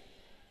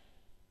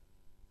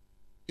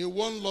 He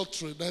won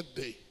lottery that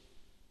day.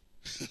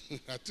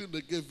 I think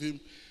they gave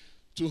him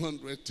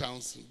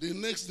 200,000. The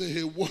next day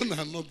he won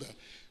another.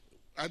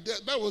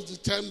 That was the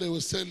time they were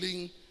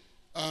selling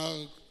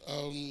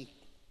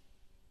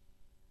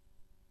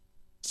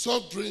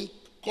soft drink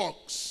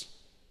corks.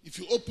 If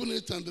you open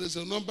it and there's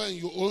a number in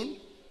your own,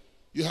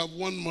 you have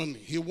won money.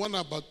 He won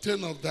about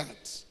 10 of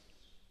that.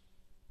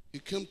 He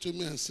came to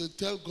me and said,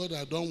 tell God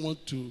I don't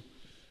want to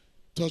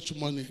touch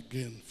money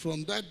again.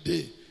 From that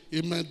day,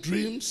 in my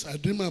dreams, I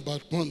dream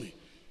about money.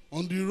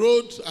 On the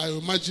road, I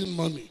imagine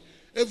money.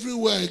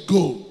 Everywhere I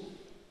go.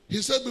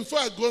 He said, before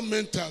I go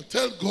mental,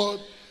 tell God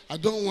I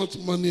don't want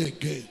money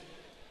again.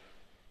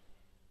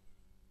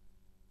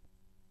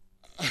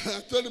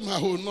 I told him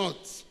I will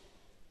not.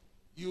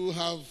 You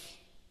have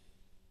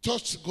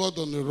touched God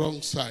on the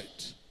wrong side.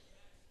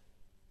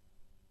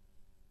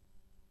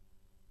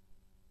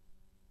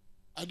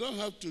 I don't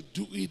have to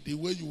do it the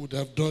way you would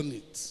have done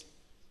it.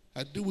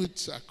 I do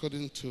it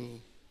according to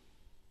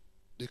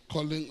the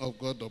calling of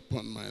God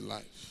upon my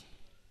life.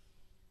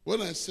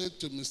 When I said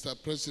to Mr.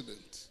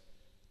 President,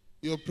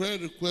 your prayer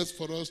request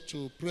for us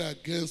to pray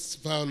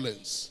against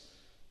violence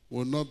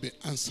will not be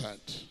answered,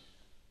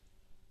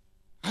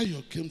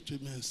 Ayo came to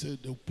me and said,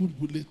 they'll put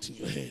bullet in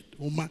your head.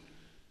 Oma,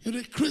 you're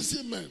a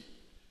crazy man.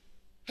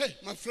 Hey,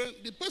 my friend,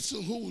 the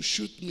person who will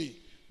shoot me,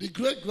 the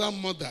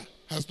great-grandmother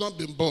has not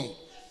been born.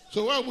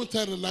 So why won't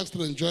I relax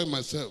and enjoy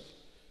myself?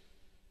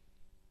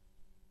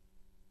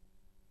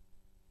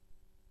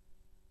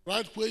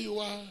 Right where you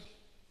are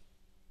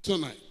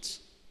tonight,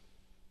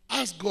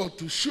 ask God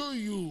to show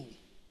you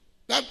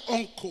that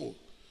uncle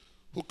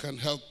who can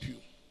help you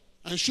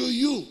and show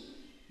you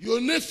your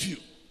nephew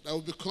that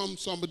will become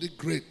somebody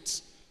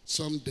great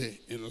someday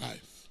in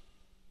life.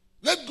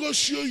 Let God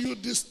show you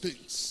these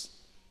things.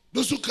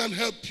 Those who can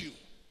help you.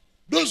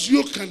 Those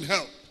you can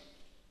help.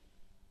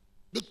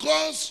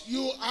 Because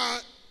you are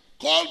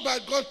called by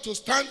God to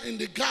stand in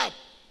the gap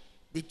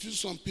between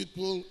some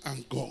people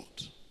and God.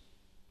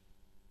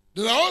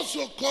 They are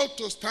also called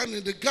to stand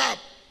in the gap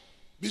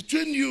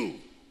between you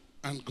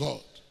and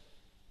God.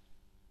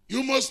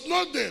 You must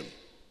know them,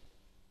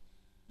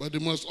 but you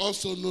must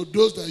also know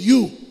those that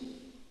you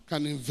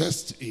can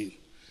invest in.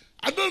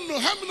 I don't know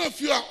how many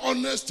of you are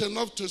honest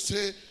enough to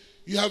say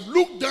you have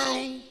looked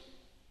down,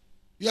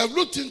 you have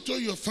looked into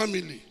your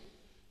family,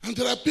 and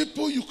there are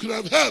people you could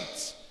have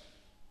helped,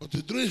 but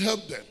you didn't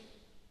help them.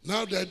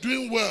 Now they are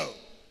doing well,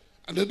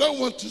 And they don't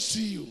want to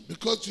see you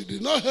because you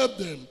did not help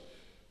them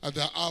at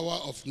the hour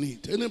of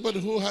need. Anybody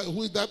who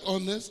is that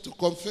honest to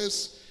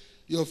confess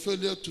your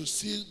failure to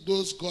see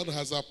those God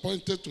has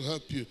appointed to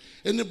help you?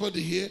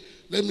 Anybody here?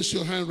 Let me see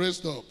your hand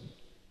raised up.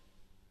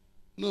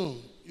 No,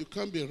 you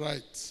can't be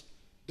right.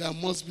 There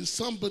must be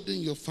somebody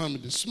in your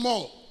family,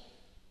 small.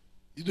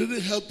 You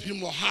didn't help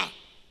him or her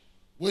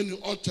when you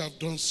ought to have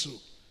done so.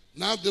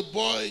 Now the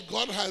boy,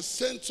 God has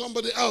sent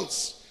somebody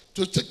else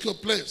to take your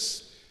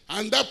place.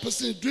 And that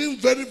person is doing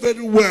very,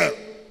 very well.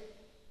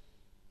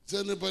 Is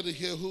there anybody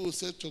here who will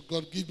say to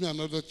God, give me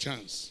another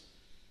chance?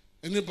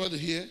 Anybody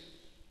here?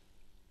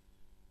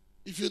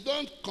 If you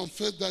don't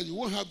confess that, you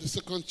won't have the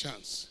second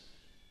chance.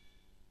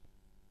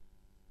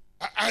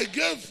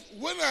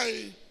 When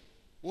I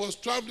was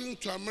traveling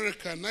to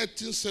America in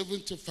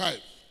 1975,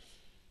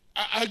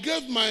 I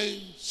gave my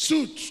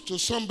suit to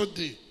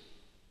somebody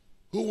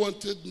who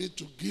wanted me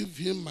to give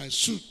him my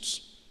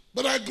suit.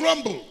 But I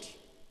grumbled.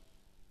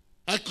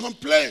 I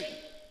complained.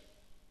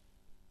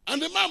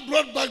 And the man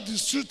brought back the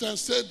suit and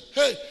said,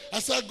 hey,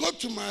 as I go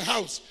to my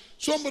house,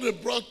 somebody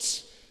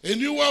brought a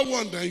newer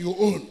one than your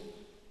own.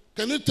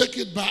 Can you take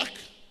it back?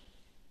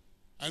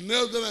 I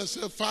knelt there and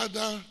said,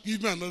 Father,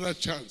 give me another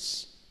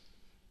chance.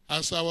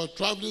 As I was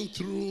traveling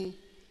through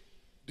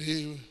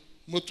the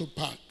motor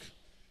park,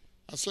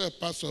 I saw a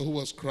pastor who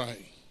was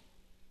crying.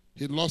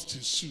 He lost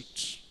his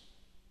suit.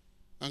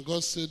 And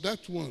God said,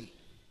 that one,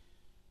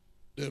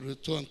 the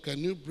return, can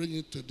you bring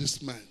it to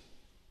this man?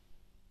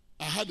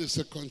 I had a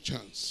second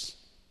chance.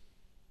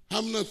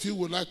 How many of you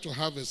would like to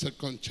have a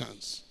second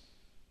chance?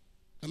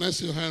 Can I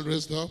see your hand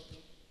raised up?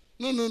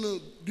 No.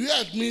 Do you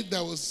admit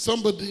there was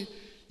somebody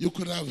you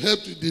could have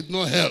helped, you did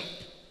not help?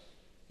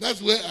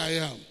 That's where I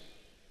am.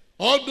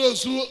 All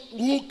those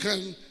who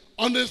can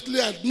honestly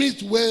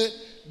admit where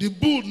the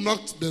bull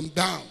knocked them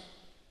down.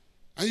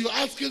 And you're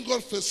asking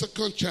God for a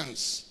second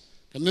chance.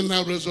 Can you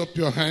now raise up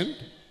your hand?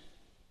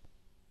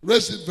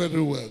 Raise it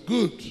very well.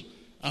 Good.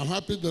 I'm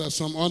happy there are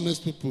some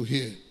honest people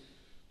here.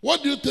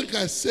 What do you think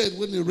I said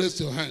when you raised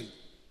your hand?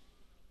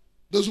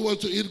 Those who want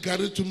to eat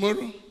garri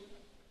tomorrow?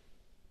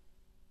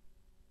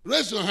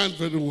 Raise your hand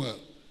very well.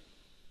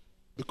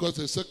 Because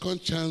a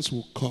second chance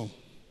will come.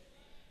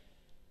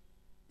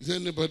 Is there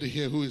anybody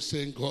here who is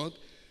saying, God,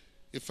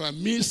 if I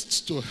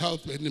missed to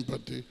help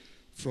anybody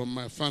from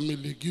my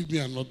family, give me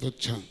another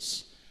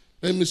chance?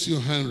 Let me see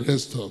your hand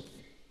raised up.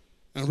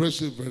 And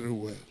raise it very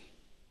well.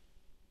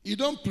 You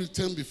don't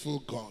pretend before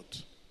God.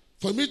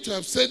 For me to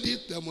have said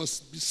it, there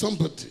must be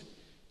somebody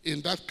in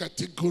that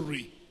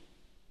category.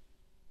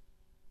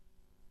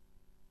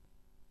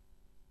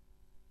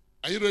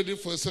 Are you ready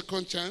for a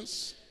second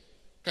chance?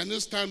 Can you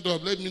stand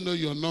up? Let me know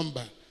your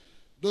number.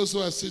 Those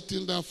who are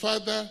sitting down,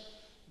 Father,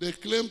 they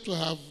claim to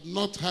have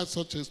not had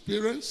such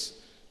experience.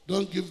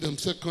 Don't give them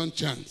second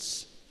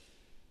chance.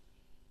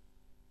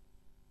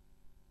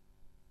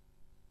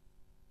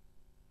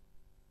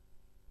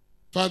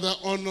 Father,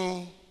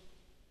 honor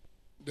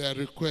their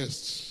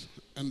requests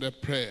and their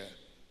prayer,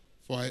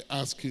 for I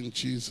ask in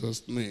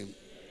Jesus' name.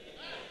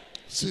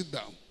 Sit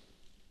down.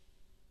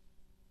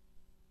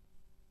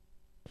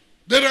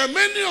 There are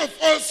many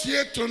of us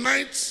here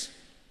tonight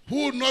who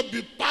will not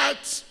be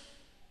part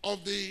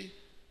of the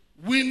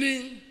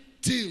winning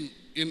team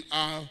in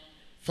our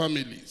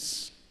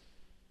families.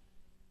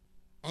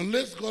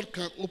 Unless God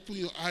can open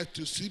your eye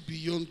to see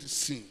beyond the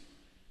scene.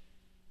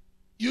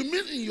 You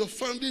mean in your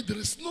family there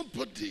is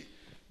nobody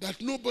that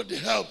nobody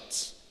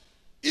helped?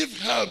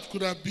 If help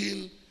could have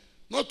been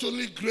not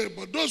only great,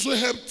 but those who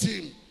helped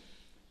him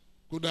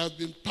could have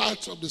been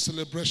part of the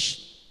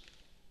celebration.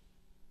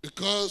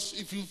 Because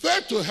if you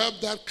fail to help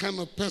that kind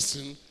of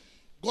person,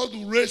 God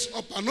will raise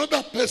up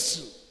another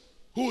person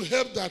who will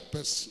help that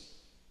person.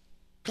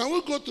 Can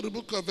we go to the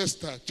book of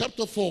Esther,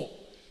 chapter 4?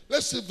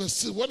 Let's see verse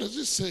 6. What does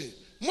it say?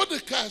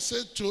 Mordecai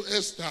said to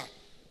Esther,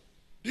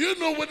 do you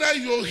know whether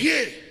you're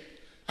here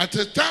at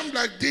a time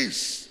like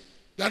this,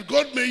 that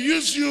God may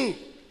use you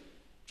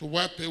to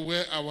wipe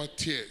away our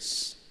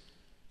tears?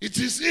 It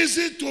is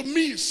easy to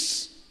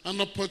miss an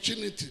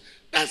opportunity.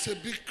 That's a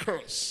big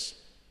curse.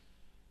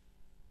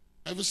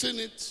 Have you seen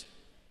it?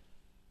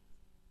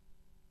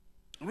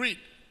 Read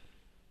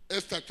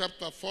Esther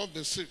chapter 4,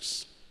 verse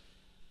 6.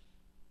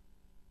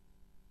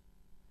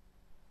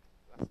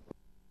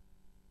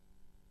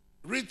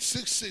 Read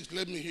 6:6.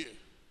 Let me hear.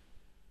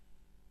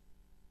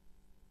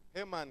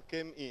 Haman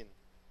came in.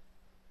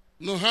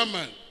 No,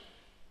 Haman.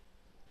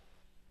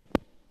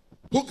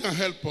 Who can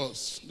help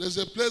us? There's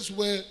a place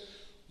where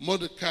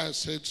Mordecai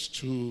said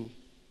to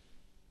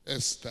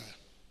Esther,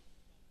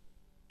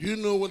 do you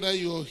know whether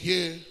you're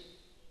here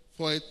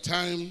for a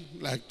time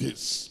like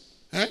this?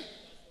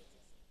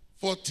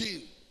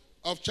 14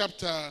 of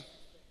chapter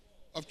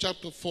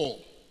 4.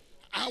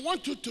 I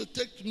want you to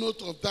take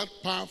note of that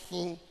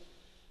powerful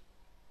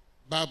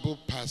Bible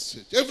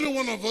passage. Every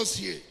one of us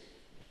here,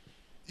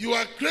 you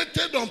are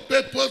created on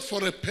purpose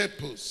for a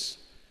purpose.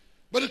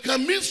 But you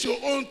can miss your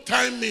own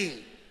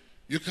timing.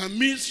 You can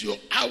miss your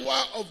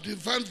hour of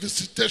divine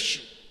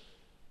visitation.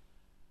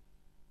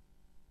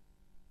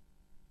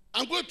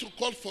 I'm going to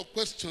call for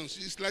questions.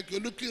 It's like you're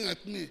looking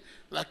at me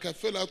like I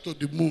fell out of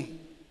the moon.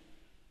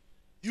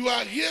 You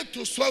are here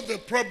to solve a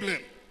problem.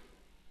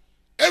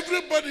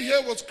 Everybody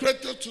here was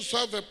created to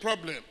solve a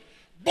problem.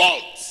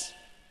 But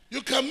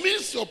you can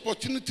miss the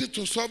opportunity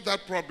to solve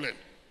that problem.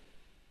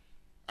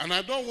 And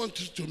I don't want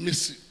you to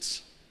miss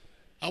it.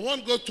 I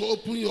want God to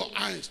open your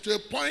eyes to a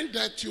point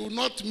that you will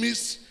not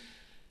miss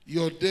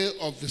your day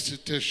of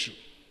visitation.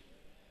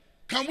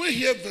 Can we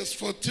hear verse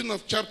 14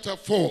 of chapter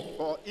 4?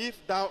 For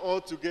if thou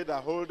altogether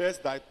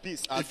holdest thy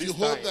peace at If this you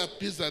hold time, thy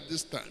peace at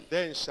this time,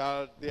 then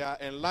shall their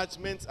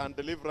enlargement and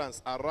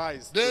deliverance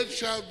arise then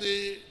shall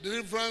the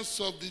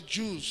deliverance of the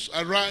Jews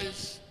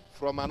arise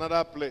from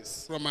another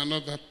place. from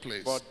another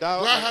place. But thou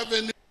Do I have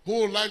any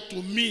who would like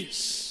to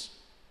miss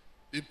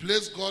the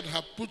place God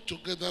has put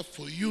together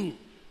for you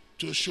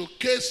to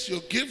showcase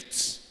your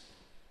gifts,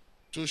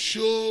 to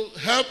show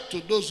help to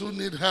those who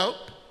need help,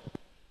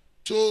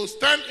 to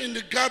stand in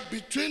the gap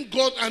between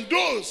God and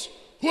those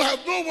who have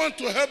no one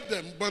to help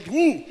them, but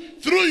who,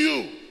 through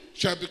you,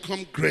 shall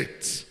become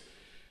great?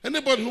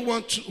 Anybody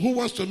who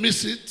wants to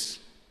miss it?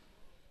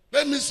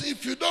 Let me see.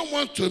 If you don't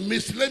want to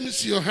miss, let me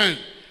see your hand.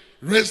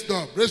 Raise it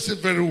up. Raise it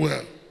very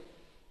well.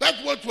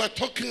 That's what we're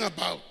talking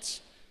about.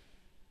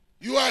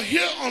 You are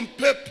here on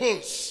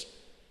purpose.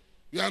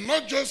 You are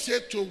not just here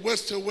to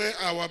waste away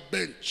our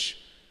bench.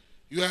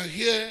 You are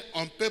here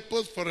on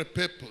purpose for a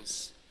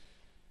purpose.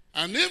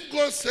 And if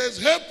God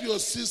says, help your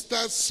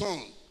sister's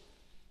son,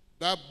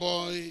 that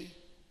boy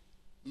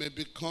may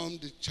become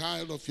the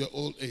child of your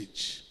old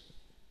age.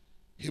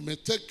 He may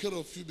take care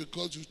of you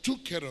because you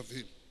took care of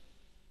him.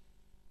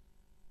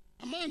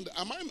 Am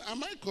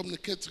I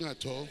communicating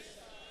at all?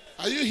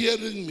 Are you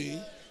hearing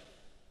me?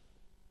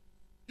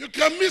 You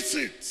can miss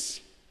it.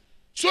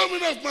 So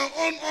many of my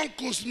own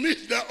uncles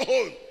miss their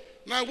own.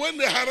 Now when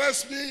they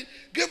harass me,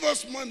 give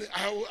us money,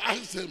 I will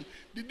ask them,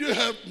 did you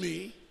help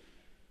me?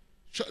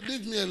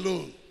 Leave me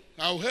alone.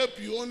 I'll help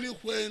you only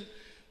when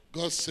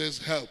God says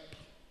help.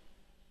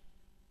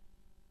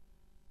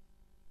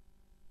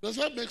 Does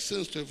that make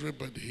sense to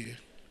everybody here?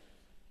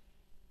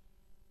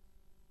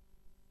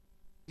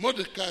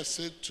 Mordecai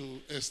said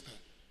to Esther,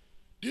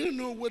 do you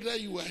know whether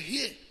you are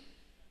here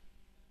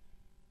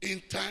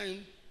in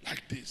time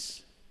like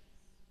this?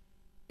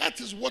 That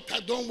is what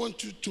I don't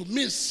want you to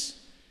miss.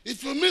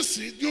 If you miss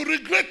it, you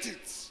regret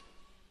it.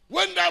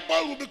 When that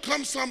boy will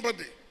become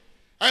somebody,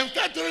 I'm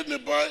telling the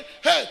boy,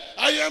 hey,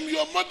 I am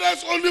your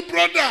mother's only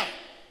brother.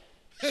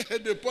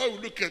 The boy will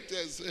look at you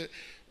and say,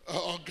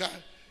 oh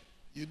God,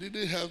 you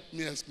didn't help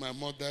me as my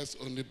mother's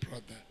only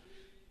brother.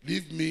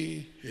 Leave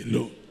me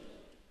alone.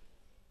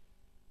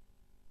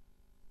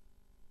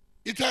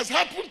 It has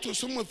happened to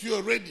some of you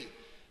already,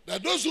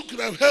 that those who could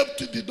have helped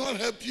you did not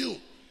help you.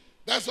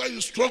 That's why you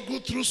struggle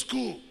through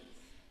school.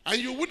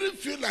 And you wouldn't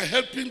feel like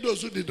helping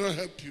those who did not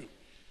help you.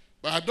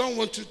 But I don't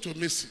want you to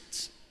miss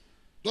it.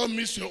 Don't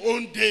miss your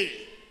own day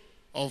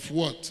of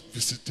what?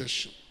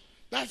 Visitation.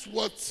 That's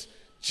what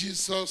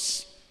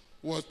Jesus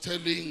was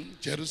telling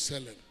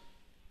Jerusalem.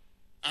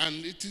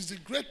 And it is the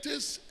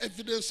greatest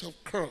evidence of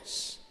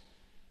curse.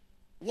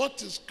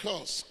 What is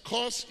curse?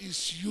 Curse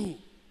is you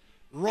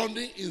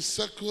running in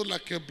circle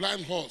like a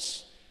blind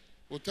horse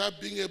without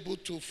being able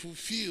to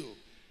fulfill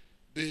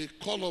the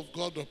call of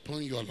God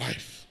upon your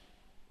life.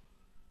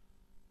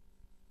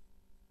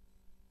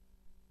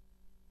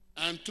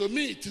 And to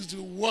me, it is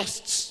the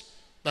worst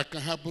that can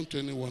happen to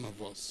any one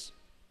of us.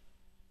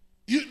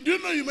 Do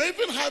you know, you may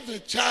even have a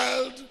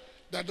child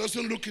that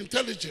doesn't look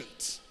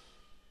intelligent.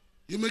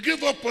 You may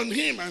give up on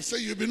him and say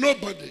you'll be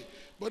nobody.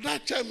 But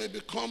that child may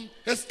become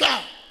a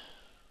star.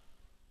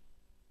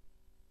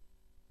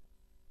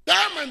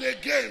 Time and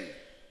again,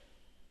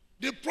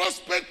 the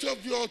prospect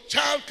of your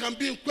child can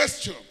be in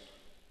question.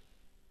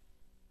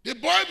 The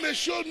boy may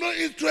show no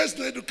interest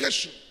in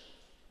education.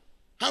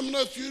 How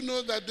many of you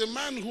know that the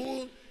man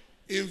who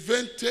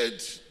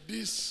invented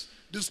this,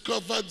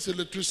 discovered this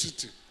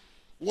electricity,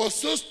 was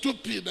so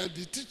stupid that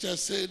the teacher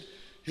said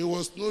he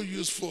was no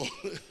use for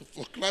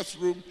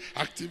classroom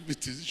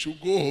activities. He should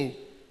go home.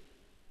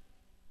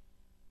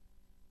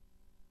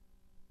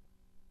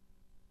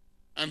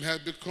 And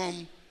had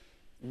become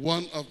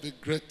one of the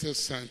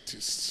greatest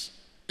scientists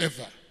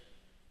ever.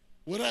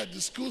 Whereas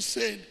the school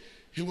said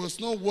he was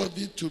not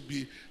worthy to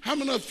be. How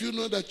many of you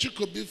know that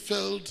Chikobi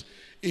failed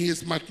in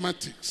his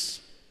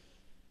mathematics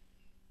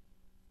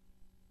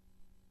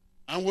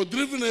and was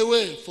driven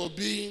away for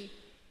being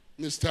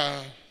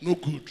Mr. No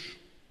Good?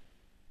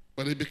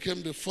 But he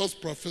became the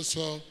first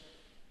professor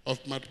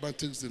of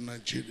mathematics in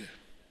Nigeria.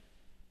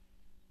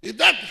 If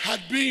that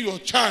had been your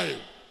child,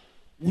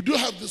 would you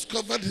have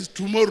discovered his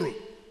tomorrow?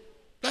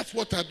 That's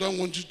what I don't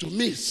want you to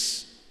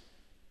miss.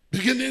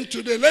 Beginning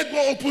today, let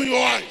God open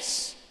your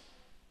eyes,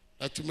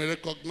 that you may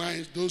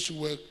recognize those who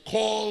were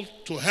called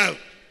to help,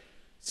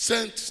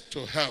 sent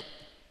to help,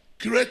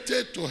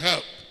 created to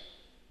help.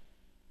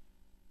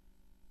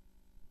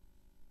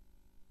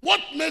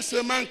 What makes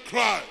a man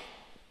cry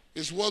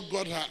is what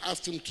God has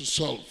asked him to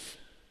solve.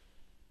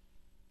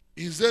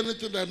 Is there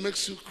anything that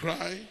makes you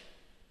cry?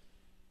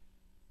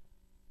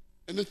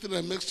 Anything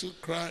that makes you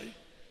cry?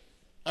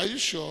 Are you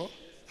sure?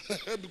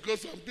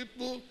 Because some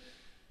people,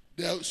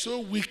 they are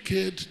so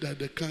wicked that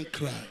they can't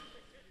cry.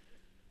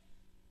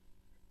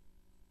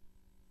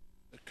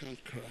 They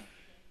can't cry.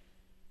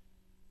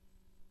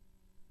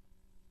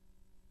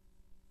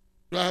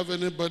 Do I have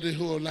anybody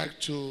who would like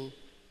to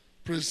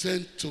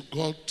present to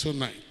God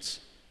tonight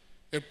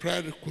a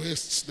prayer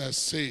request that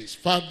says,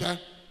 Father,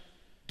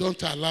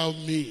 don't allow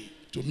me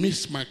to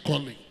miss my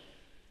calling,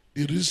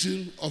 the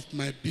reason of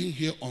my being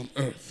here on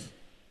earth.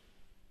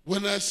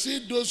 When I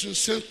see those who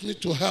sent me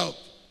to help,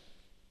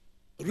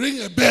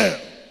 ring a bell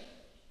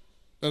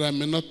that I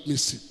may not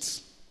miss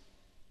it.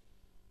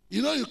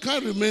 You know, you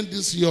can't remain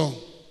this young.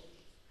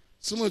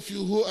 Some of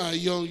you who are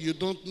young, you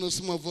don't know,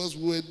 some of us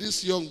were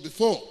this young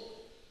before.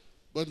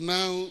 But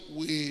now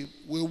we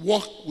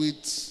walk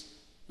with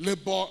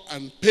labor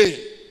and pain.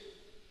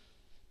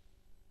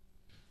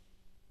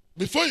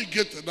 Before you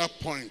get to that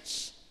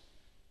point,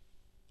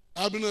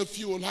 how many of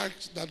you would like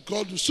that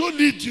God will so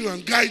lead you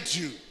and guide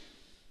you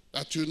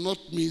that you will not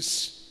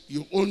miss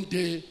your own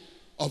day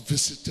of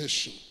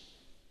visitation?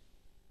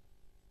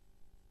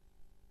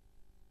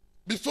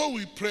 Before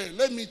we pray,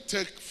 let me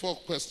take 4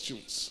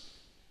 questions.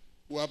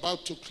 We're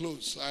about to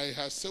close. I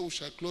have said we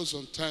shall close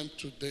on time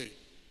today.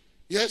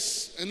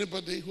 Yes,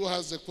 anybody who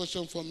has a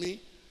question for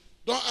me?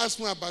 Don't ask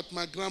me about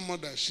my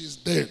grandmother. She's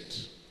dead.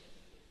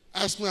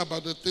 Ask me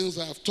about the things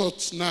I have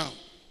taught now.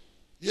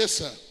 Yes,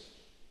 sir.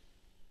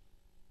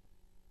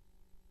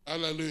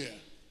 Hallelujah.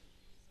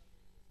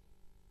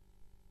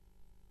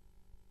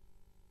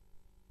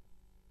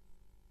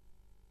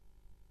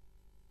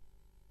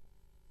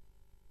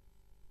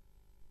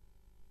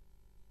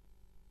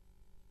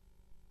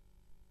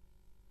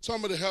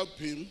 Somebody help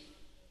him.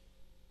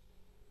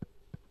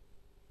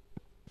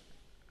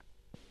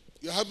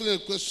 You're having a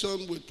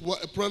question with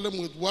what? A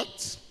problem with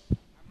what? I'm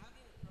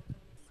having a problem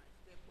with my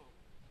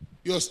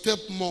stepmom. Your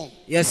stepmom.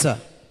 Yes, sir.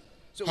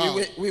 So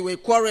we were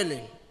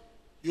quarreling.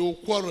 You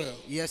quarrel.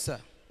 Yes, sir.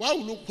 Why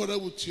would you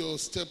quarrel with your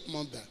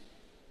stepmother?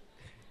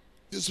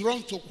 It's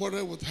wrong to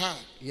quarrel with her.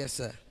 Yes,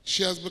 sir.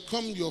 She has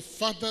become your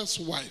father's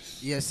wife.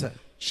 Yes, sir.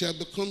 She has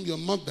become your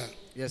mother.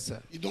 Yes,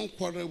 sir. You don't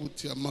quarrel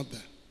with your mother.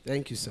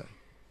 Thank you, sir.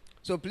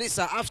 So please,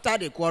 sir, after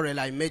the quarrel,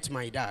 I met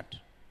my dad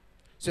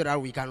so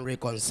that we can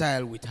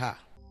reconcile with her.